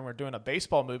considering we're doing a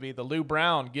baseball movie, the Lou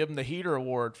Brown Give Him the Heater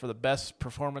Award for the best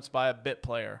performance by a bit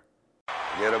player.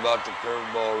 Forget about the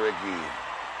curveball, Ricky.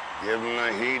 Give him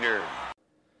the heater.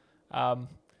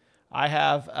 I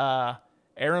have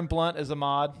Aaron Blunt as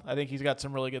Ahmad. I think he's got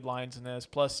some really good lines in this.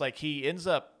 Plus, he ends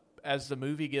up, as the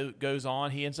movie goes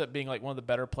on, he ends up being one of the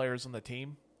better players on the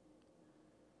team.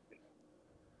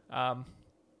 When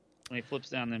he flips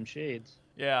down them shades.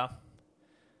 Yeah.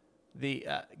 The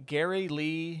Gary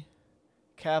Lee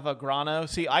Cavagrano.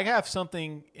 See, I have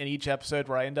something in each episode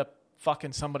where I end up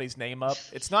fucking somebody's name up.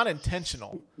 It's not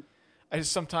intentional. I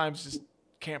just sometimes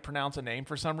can't pronounce a name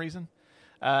for some reason.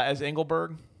 As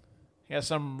Engelberg. He has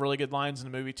some really good lines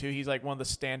in the movie, too. He's one of the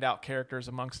standout characters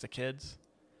amongst the kids.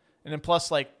 And then plus,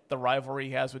 the rivalry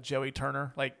he has with Joey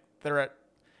Turner. They're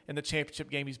in the championship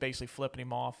game, he's basically flipping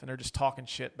him off, and they're just talking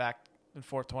shit back and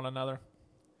forth to one another.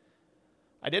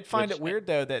 I did find it weird,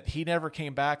 though, that he never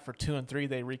came back for 2 and 3.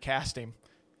 They recast him.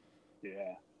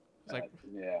 Yeah.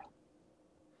 Yeah.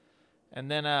 And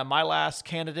then my last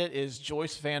candidate is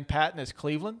Joyce Van Patten as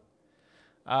Cleveland.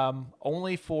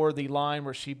 Only for the line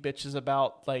where she bitches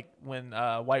about when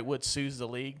Whitewood sues the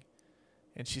league,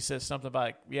 and she says something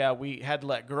about we had to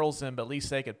let girls in, but at least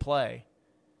they could play.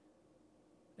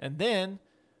 And then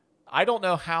I don't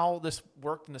know how this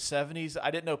worked in the 70s. I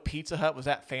didn't know Pizza Hut was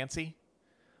that fancy,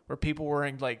 where people were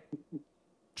wearing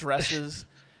dresses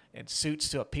in suits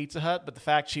to a Pizza Hut, but the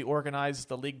fact she organized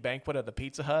the league banquet at the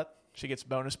Pizza Hut, she gets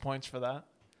bonus points for that.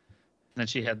 Then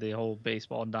she had the whole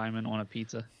baseball diamond on a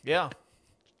pizza. Yeah.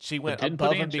 She went But didn't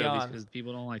above put and beyond. because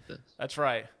people don't like this. That's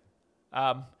right.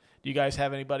 Do you guys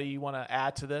have anybody you want to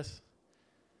add to this?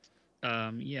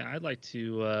 Yeah, I'd like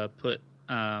to put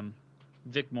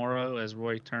Vic Morrow as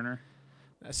Roy Turner.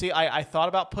 See, I thought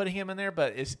about putting him in there,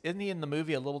 but isn't he in the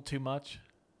movie a little too much?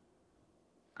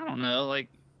 I don't know, like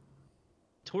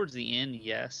towards the end,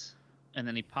 yes, and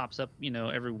then he pops up,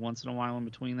 every once in a while in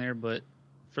between there. But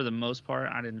for the most part,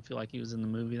 I didn't feel like he was in the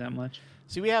movie that much.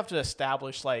 See, we have to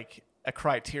establish like a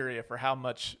criteria for how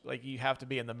much like you have to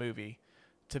be in the movie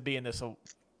to be in this.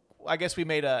 I guess we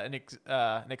made an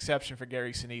exception for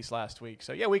Gary Sinise last week,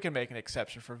 so yeah, we can make an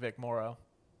exception for Vic Morrow.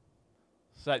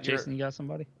 So that Jason, you got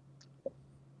somebody?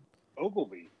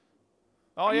 Ogilvy.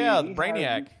 Oh, the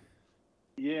Brainiac.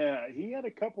 He had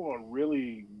a couple of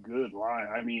really good lines.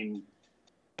 I mean,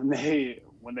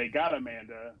 when they got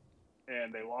Amanda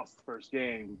and they lost the first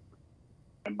game,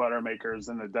 and Buttermaker's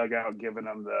in the dugout giving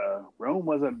them the Rome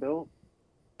wasn't built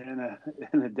in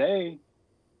a day.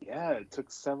 Yeah, it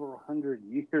took several hundred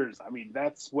years. I mean,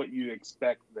 that's what you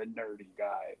expect the nerdy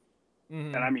guy.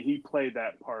 Mm-hmm. And I mean, he played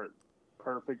that part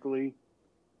perfectly.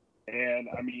 And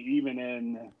I mean, even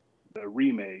in the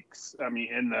remakes, I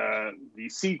mean, in the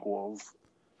sequels,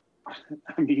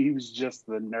 I mean, he was just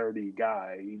the nerdy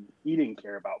guy. He didn't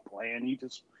care about playing.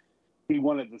 He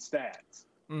wanted the stats.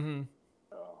 Mm-hmm.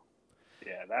 So,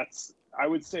 yeah, I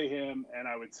would say him, and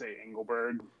I would say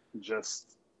Engelberg.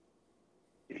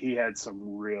 He had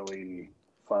some really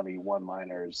funny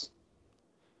one-liners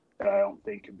that I don't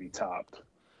think could be topped.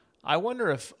 I wonder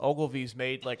if Ogilvy's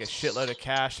made like a shitload of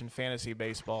cash in fantasy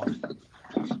baseball.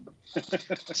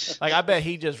 Like, I bet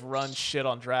he just runs shit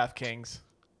on DraftKings.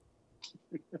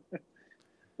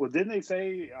 Well, didn't they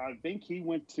say, I think he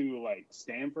went to like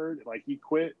Stanford, like he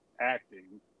quit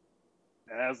acting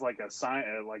and has like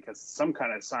some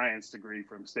kind of science degree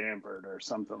from Stanford or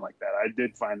something like that. I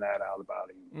did find that out about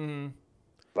him. Mm-hmm.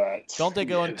 But don't they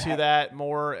go into that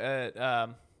more at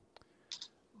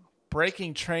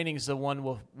Breaking Training's the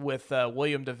one with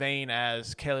William Devane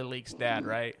as Kelly Leak's dad,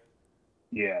 right?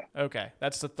 Yeah. Okay,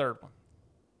 that's the third one.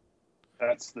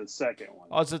 That's the second one.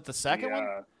 Oh, is it the second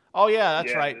one? Oh, yeah,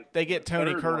 that's right. They get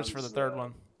Tony Curtis for the third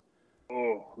one.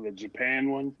 Oh, the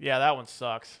Japan one? Yeah, that one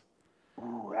sucks.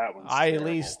 Ooh, that one's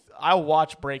terrible. I'll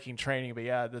watch Breaking Training, but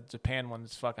yeah, the Japan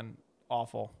one's fucking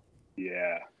awful.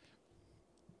 Yeah.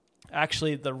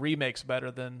 Actually, the remake's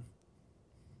better than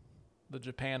the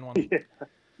Japan one.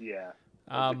 Yeah.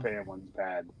 The Japan one's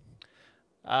bad.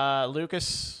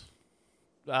 Lucas,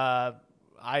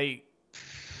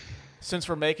 since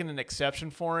we're making an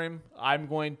exception for him, I'm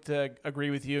going to agree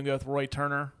with you and go with Roy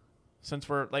Turner, since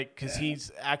because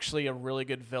he's actually a really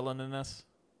good villain in this.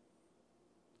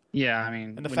 Yeah, I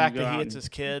mean, and the fact that he hits his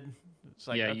kid, it's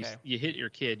like, okay. you hit your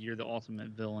kid, you're the ultimate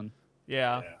villain.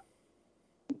 Yeah.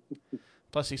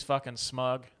 Plus, he's fucking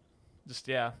smug. Just,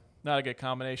 not a good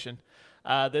combination.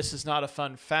 This is not a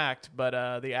fun fact,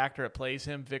 but the actor that plays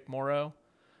him, Vic Morrow,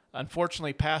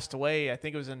 unfortunately passed away. I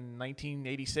think it was in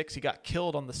 1986. He got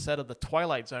killed on the set of the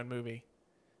Twilight Zone movie.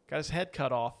 Got his head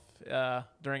cut off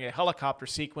during a helicopter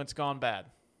sequence gone bad.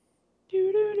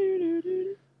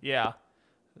 Yeah.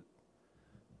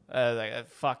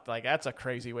 That's a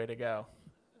crazy way to go.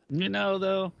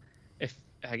 Though,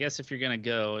 if you're gonna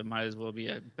go, it might as well be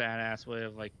a badass way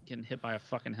of like getting hit by a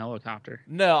fucking helicopter.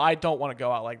 No, I don't want to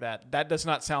go out like that. That does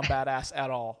not sound badass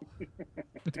at all.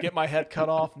 To get my head cut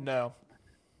off, no.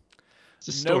 It's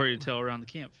a story to tell around the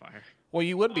campfire. Well,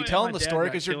 you wouldn't be telling the story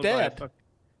because you're dead.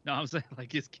 No, I'm saying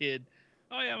like his kid.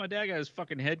 Oh yeah, my dad got his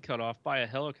fucking head cut off by a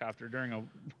helicopter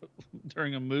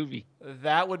during a movie.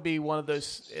 That would be one of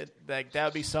those. That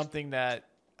would be something that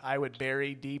I would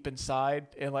bury deep inside,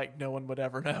 and like no one would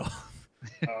ever know.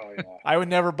 Oh yeah. I would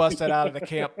never bust that out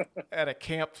at a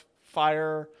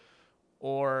campfire,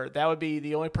 or that would be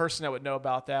the only person that would know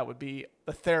about that would be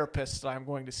the therapist that I'm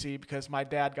going to see because my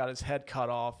dad got his head cut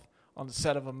off on the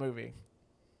set of a movie.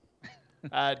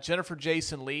 Jennifer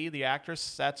Jason Leigh, the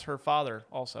actress, that's her father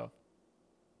also.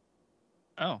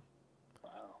 Oh. Wow.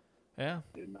 Yeah.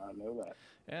 Did not know that.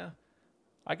 Yeah.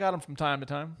 I got him from time to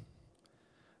time.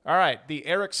 All right. The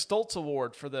Eric Stoltz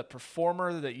Award for the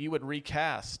performer that you would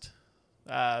recast.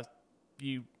 I'm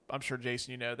sure,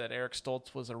 Jason, you know that Eric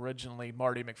Stoltz was originally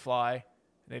Marty McFly. And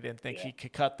they didn't think he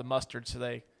could cut the mustard, so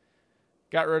they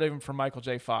got rid of him for Michael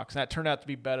J. Fox. And that turned out to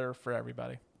be better for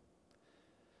everybody.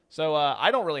 So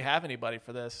I don't really have anybody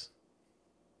for this.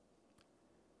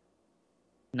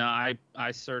 No,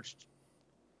 I searched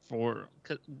for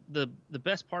the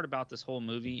best part about this whole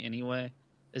movie anyway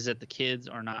is that the kids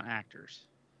are not actors.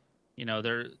 You know,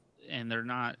 they're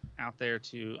not out there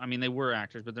to. I mean, they were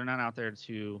actors, but they're not out there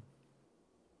to.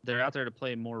 They're out there to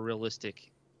play more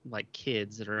realistic, like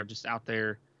kids that are just out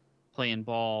there playing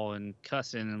ball and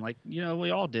cussing and like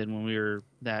we all did when we were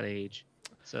that age.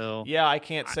 So yeah, I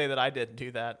can't say that I didn't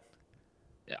do that.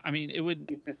 I mean, it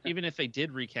would even if they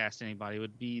did recast anybody, it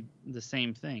would be the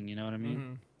same thing. You know what I mean?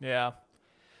 Mm-hmm. Yeah.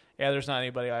 There's not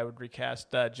anybody I would recast.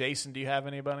 Jason, do you have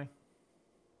anybody?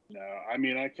 No, I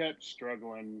mean, I kept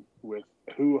struggling with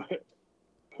who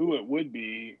it would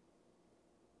be,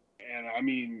 and I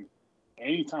mean,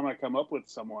 anytime I come up with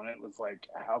someone, it was like,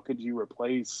 how could you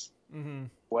replace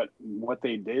what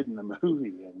they did in the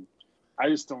movie? And I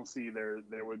just don't see there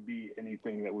would be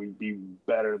anything that would be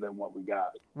better than what we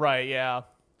got. Right, yeah.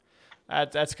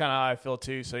 That's kind of how I feel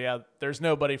too. So yeah, there's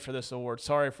nobody for this award.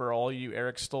 Sorry for all you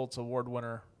Eric Stoltz award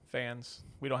winner fans.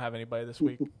 We don't have anybody this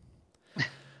week.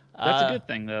 That's a good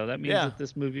thing though. That means that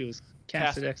this movie was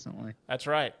casted excellently. That's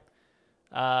right.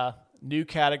 New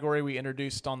category we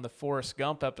introduced on the Forrest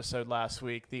Gump episode last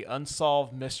week, the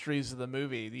unsolved mysteries of the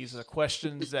movie. These are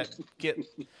questions that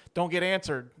don't get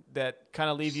answered, that kind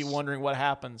of leave you wondering what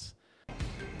happens.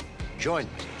 Join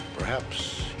me.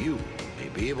 Perhaps you may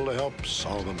be able to help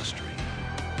solve a mystery.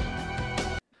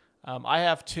 I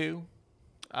have two.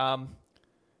 How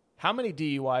many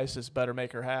DUIs does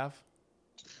Buttermaker have?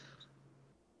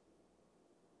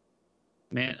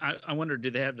 Man, I wonder,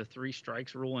 did they have the 3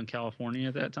 strikes rule in California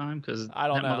at that time? Because that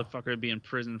motherfucker would be in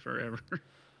prison forever.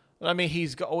 I mean, he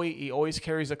always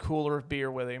carries a cooler of beer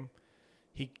with him.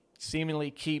 He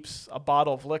seemingly keeps a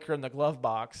bottle of liquor in the glove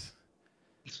box.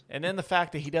 And then the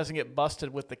fact that he doesn't get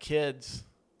busted with the kids,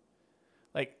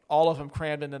 like all of them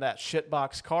crammed into that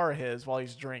shitbox car of his while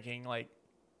he's drinking, like,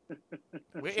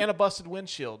 and a busted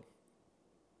windshield.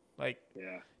 Like,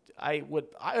 yeah, I would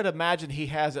imagine he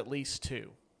has at least 2.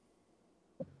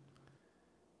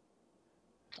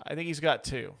 I think he's got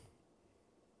 2.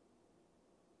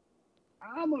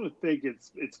 I'm going to think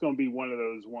it's going to be one of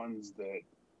those ones that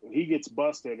when he gets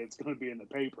busted, it's going to be in the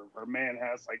paper. Our man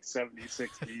has like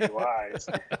 76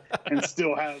 DUIs and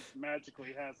still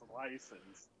magically has a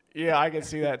license. Yeah, I can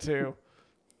see that too.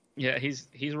 Yeah, he's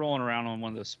rolling around on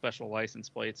one of those special license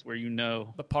plates where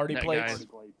the party plates.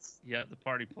 Yeah, the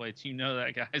party plates.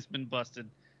 That guy's been busted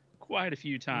quite a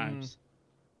few times.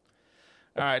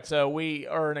 All right, so we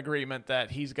are in agreement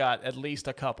that he's got at least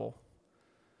a couple.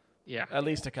 Yeah. At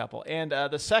least a couple. And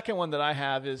the second one that I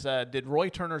have is, did Roy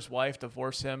Turner's wife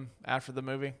divorce him after the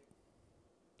movie?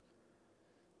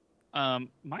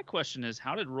 My question is,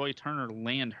 how did Roy Turner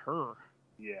land her?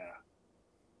 Yeah.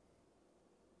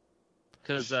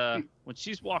 Because when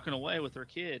she's walking away with her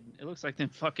kid, it looks like them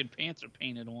fucking pants are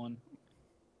painted on.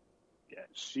 Yeah,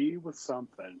 she was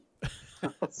something.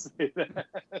 I'll say that.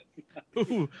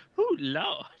 Ooh,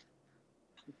 Lord.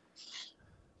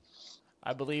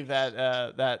 I believe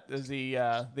that that is the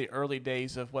early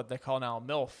days of what they call now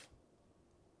MILF.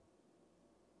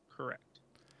 Correct.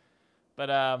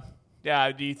 But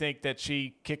do you think that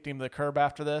she kicked him to the curb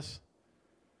after this?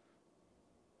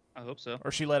 I hope so.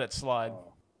 Or she let it slide?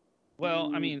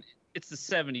 Well, I mean, it's the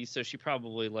 70s, so she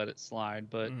probably let it slide,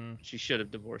 but she should have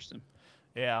divorced him.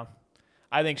 Yeah.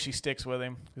 I think she sticks with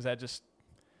him because that just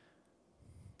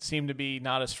seemed to be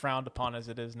not as frowned upon as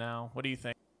it is now. What do you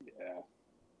think? Yeah,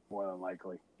 more than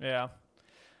likely. Yeah.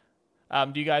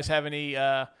 Do you guys have any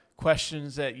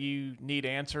questions that you need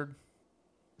answered?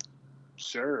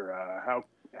 Sure. How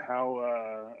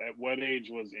at what age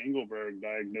was Engelberg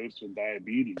diagnosed with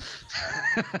diabetes?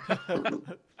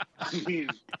 I mean,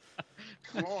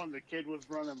 come on, the kid was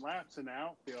running laps in the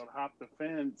outfield, hopped the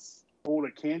fence, pulled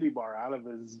a candy bar out of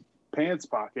his pants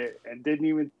pocket, and didn't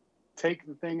even take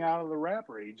the thing out of the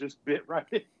wrapper. He just bit right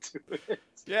into it.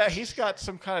 Yeah, he's got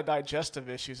some kind of digestive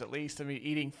issues, at least. I mean,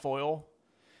 eating foil.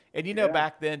 And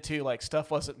back then, too, like, stuff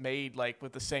wasn't made, like,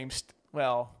 with the same,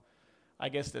 I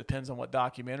guess it depends on what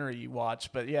documentary you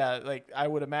watch. But, yeah, like, I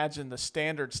would imagine the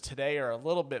standards today are a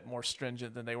little bit more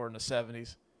stringent than they were in the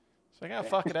 70s. It's like,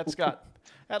 fuck it, that's got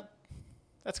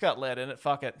lead in it,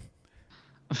 fuck it.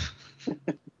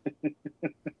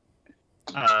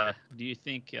 Do you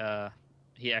think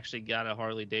he actually got a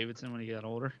Harley Davidson when he got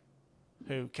older?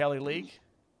 Who, Kelly Leak?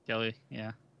 Kelly,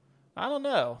 yeah. I don't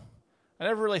know. I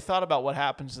never really thought about what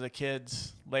happens to the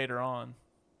kids later on.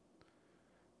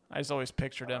 I just always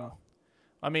pictured him.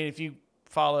 I mean, if you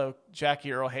follow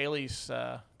Jackie Earle Haley's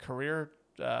career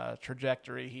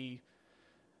trajectory, he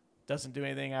doesn't do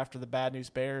anything after the Bad News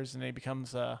Bears, and then he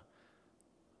becomes a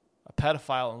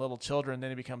pedophile in Little Children,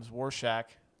 then he becomes Rorschach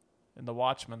in The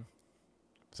Watchmen.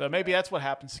 So maybe that's what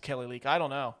happens to Kelly Leak. I don't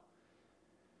know.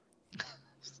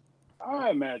 I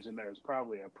imagine there's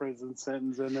probably a prison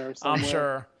sentence in there somewhere. I'm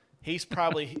sure he's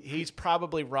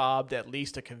probably robbed at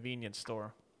least a convenience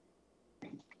store.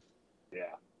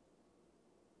 Yeah.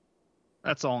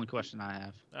 That's the only question I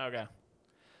have. Okay.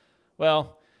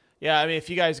 Well, yeah, I mean, if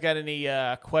you guys got any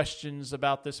questions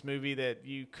about this movie that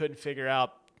you couldn't figure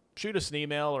out, shoot us an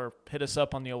email or hit us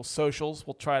up on the old socials.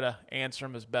 We'll try to answer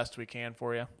them as best we can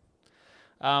for you.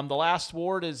 The last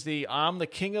award is the I'm the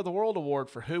King of the World award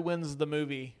for who wins the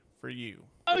movie for you.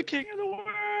 I'm the King of the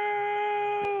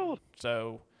World!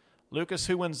 So, Lucas,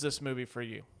 who wins this movie for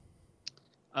you?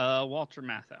 Walter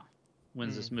Matthau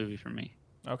wins this movie for me.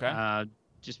 Okay.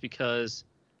 Just because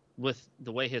with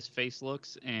the way his face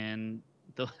looks and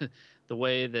the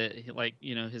way that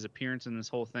his appearance in this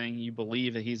whole thing, you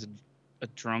believe that he's a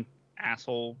drunk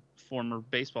asshole former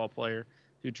baseball player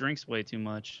who drinks way too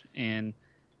much. And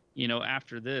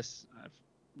after this,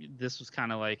 this was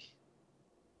kind of like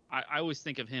I always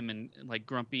think of him in like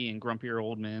grumpy and grumpier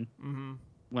old men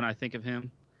when I think of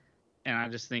him, and I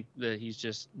just think that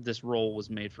this role was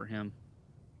made for him.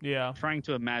 Yeah. Trying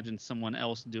to imagine someone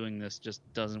else doing this just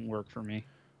doesn't work for me.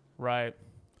 Right.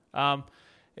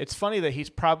 It's funny that he's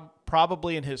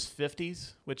probably in his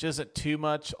 50s, which isn't too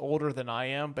much older than I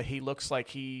am, but he looks like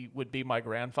he would be my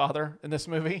grandfather in this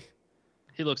movie.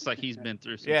 He looks like he's been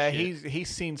through some shit. Yeah, he's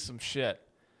seen some shit.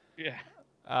 Yeah.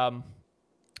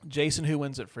 Jason, who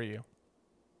wins it for you?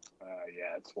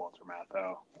 Yeah, it's Walter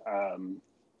Matthau.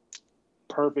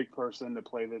 Perfect person to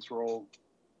play this role.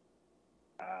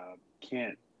 I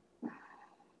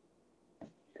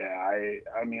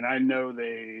mean, I know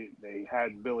they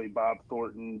had Billy Bob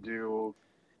Thornton do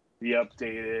the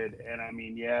updated, and I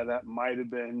mean, yeah, that might have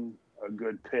been a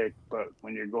good pick, but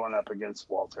when you're going up against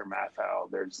Walter Matthau,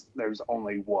 there's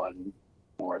only one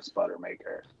Morris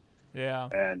Buttermaker. Yeah.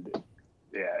 And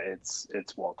yeah, it's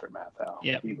Walter Matthau.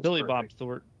 Yeah, Billy Bob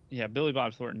Thornton. Yeah, Billy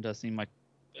Bob Thornton does seem like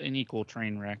an equal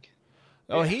train wreck.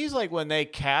 Oh, he's like, when they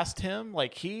cast him,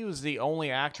 like he was the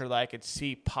only actor that I could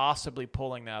see possibly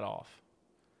pulling that off.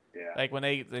 Yeah. Like when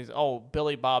they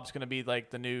Billy Bob's going to be like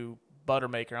the new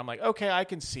Buttermaker. I'm like, okay, I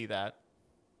can see that.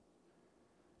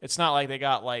 It's not like they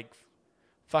got like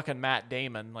fucking Matt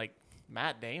Damon. Like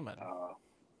Matt Damon.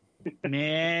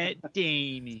 Matt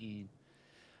Damon.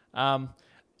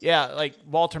 Yeah, like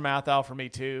Walter Matthau for me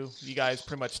too. You guys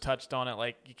pretty much touched on it.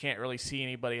 Like you can't really see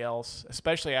anybody else,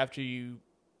 especially after you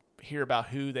hear about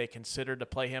who they considered to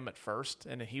play him at first,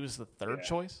 and he was the third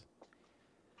choice.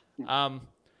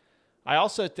 I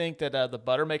also think that the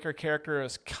Buttermaker character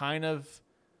is kind of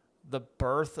the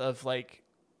birth of like,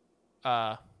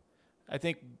 I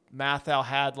think Matthau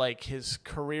had like his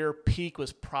career peak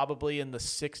was probably in the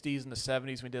 60s and the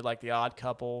 70s when he did like The Odd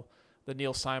Couple, the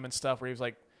Neil Simon stuff where he was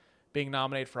like being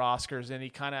nominated for Oscars, and he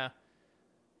kind of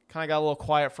got a little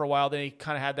quiet for a while. Then he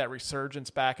kind of had that resurgence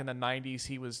back in the 90s.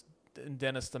 He was in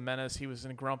Dennis the Menace. He was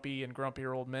in Grumpy and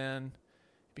Grumpier Old Men.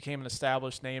 Became an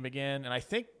established name again. And I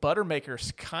think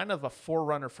Buttermaker's kind of a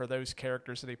forerunner for those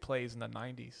characters that he plays in the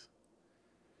 90s.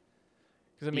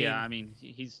 I mean,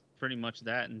 he's pretty much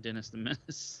that in Dennis the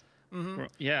Menace. Mm-hmm.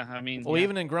 Yeah, I mean... Well,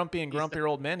 even in Grumpy and Grumpier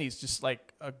Old Men, he's just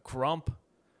like a grump.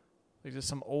 He's just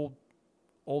some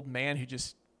old man who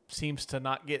just seems to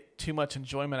not get too much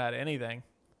enjoyment out of anything.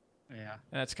 Yeah.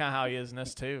 And that's kind of how he is in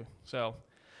this, too. So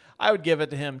I would give it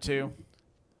to him, too.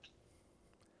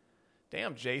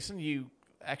 Damn, Jason,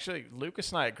 Lucas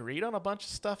and I agreed on a bunch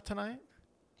of stuff tonight.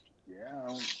 Yeah, I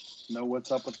don't know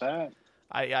what's up with that.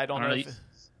 I don't know.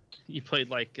 You played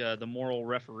like the moral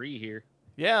referee here.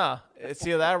 Yeah, it's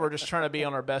either that or we're just trying to be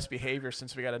on our best behavior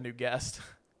since we got a new guest.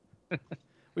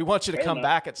 We want you to come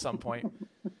back at some point.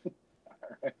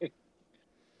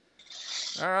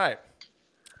 All right.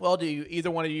 Well, do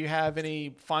either one of you have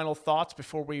any final thoughts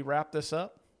before we wrap this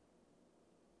up?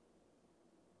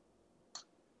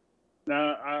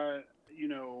 No, I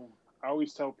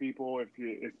always tell people if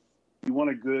you want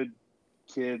a good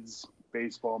kids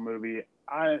baseball movie,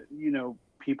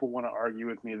 people want to argue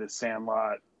with me The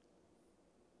Sandlot.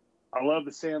 I love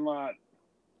The Sandlot,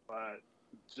 but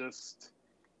just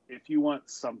if you want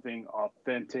something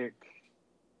authentic,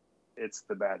 it's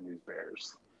The Bad News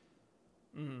Bears.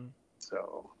 Mm-hmm.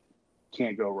 So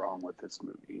can't go wrong with this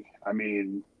movie. I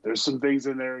mean, there's some things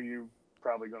in there you're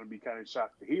probably going to be kind of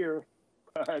shocked to hear,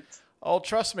 but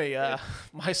trust me,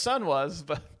 my son was,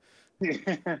 but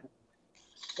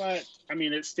but I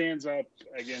mean, it stands up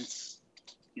against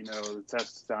the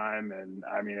test of time, and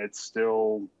I mean, it's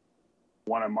still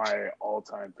one of my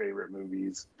all-time favorite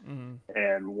movies,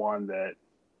 and one that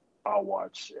I'll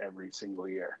watch every single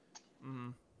year.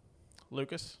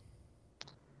 Lucas?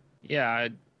 Yeah,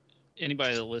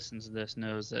 anybody that listens to this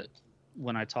knows that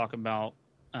when I talk about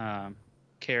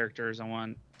characters. I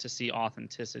want to see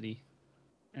authenticity.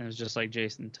 And it was just like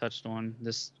Jason touched on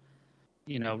this,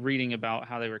 reading about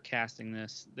how they were casting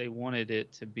this. They wanted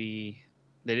it to be,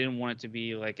 they didn't want it to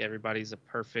be like everybody's a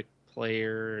perfect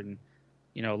player and,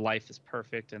 life is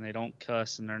perfect and they don't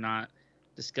cuss and they're not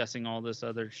discussing all this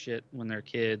other shit when they're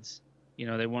kids.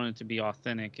 They want it to be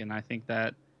authentic. And I think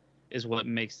that is what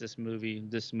makes this movie.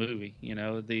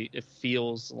 It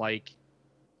feels like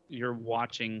you're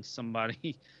watching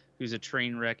somebody who's a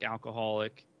train wreck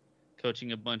alcoholic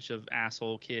coaching a bunch of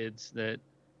asshole kids that,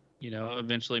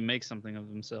 eventually make something of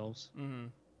themselves. Mm-hmm.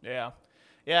 Yeah.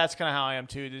 Yeah, that's kind of how I am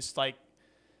too. Just like,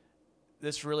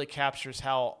 this really captures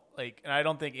how, and I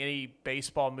don't think any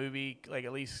baseball movie,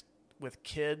 at least with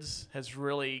kids, has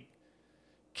really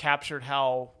captured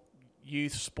how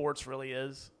youth sports really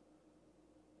is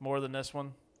more than this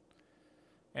one.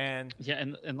 And yeah,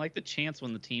 and like the chance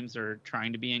when the teams are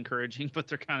trying to be encouraging, but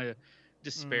they're kind of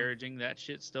disparaging, that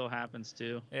shit still happens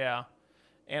too. Yeah.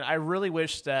 And I really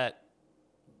wish that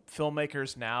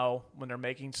filmmakers now, when they're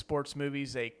making sports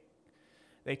movies, they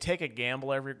take a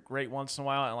gamble every great once in a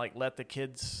while and let the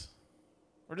kids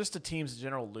or just the teams in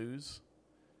general lose.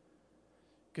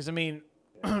 Because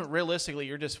realistically,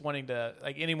 you're just wanting to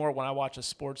anymore when I watch a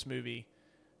sports movie,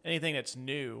 anything that's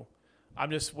new,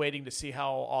 I'm just waiting to see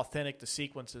how authentic the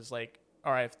sequence is. All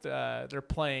right, if they're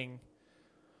playing,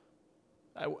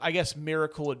 I guess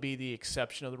Miracle would be the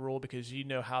exception of the rule because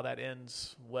how that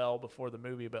ends well before the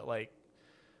movie. But like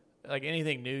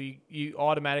anything new, you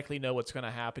automatically know what's going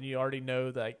to happen. You already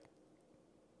know that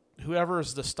whoever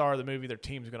is the star of the movie, their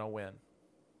team's going to win.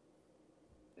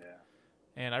 Yeah.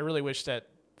 And I really wish that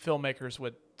filmmakers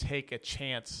would take a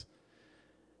chance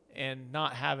and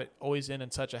not have it always end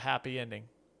in such a happy ending.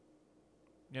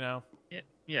 Yeah,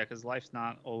 because life's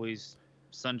not always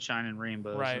sunshine and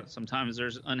rainbows. Right. Sometimes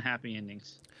there's unhappy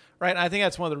endings. Right, and I think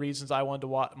that's one of the reasons I wanted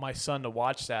my son to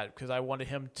watch that, because I wanted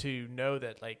him to know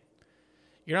that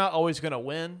you're not always going to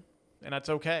win, and that's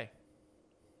okay.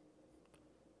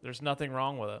 There's nothing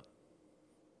wrong with it.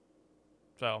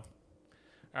 So, all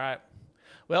right.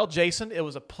 Well, Jason, it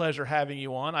was a pleasure having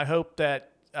you on. I hope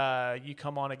that you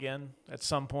come on again at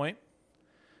some point.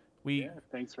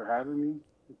 Thanks for having me.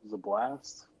 It was a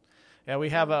blast. Yeah, we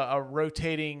have a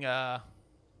rotating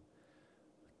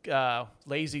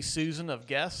Lazy Susan of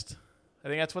guest. I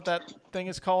think that's what that thing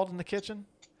is called in the kitchen.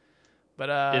 But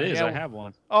it is. I have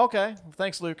one. Oh, okay. Well,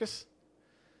 thanks, Lucas.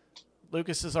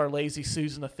 Lucas is our Lazy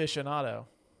Susan aficionado.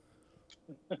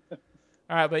 All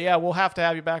right, but yeah, we'll have to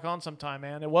have you back on sometime,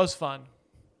 man. It was fun.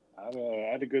 I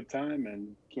had a good time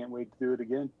and can't wait to do it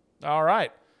again. All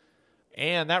right.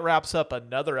 And that wraps up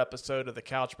another episode of the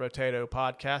Couch Potato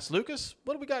Podcast. Lucas,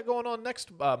 what do we got going on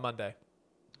next Monday?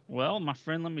 Well, my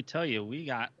friend, let me tell you, we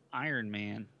got Iron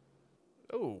Man.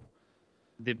 Oh.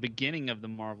 The beginning of the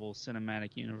Marvel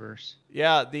Cinematic Universe.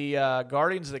 Yeah, the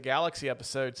Guardians of the Galaxy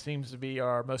episode seems to be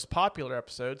our most popular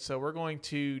episode, so we're going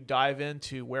to dive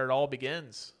into where it all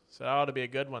begins. So that ought to be a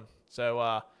good one.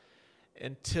 So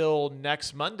until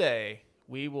next Monday,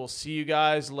 we will see you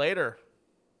guys later.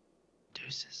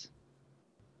 Deuces.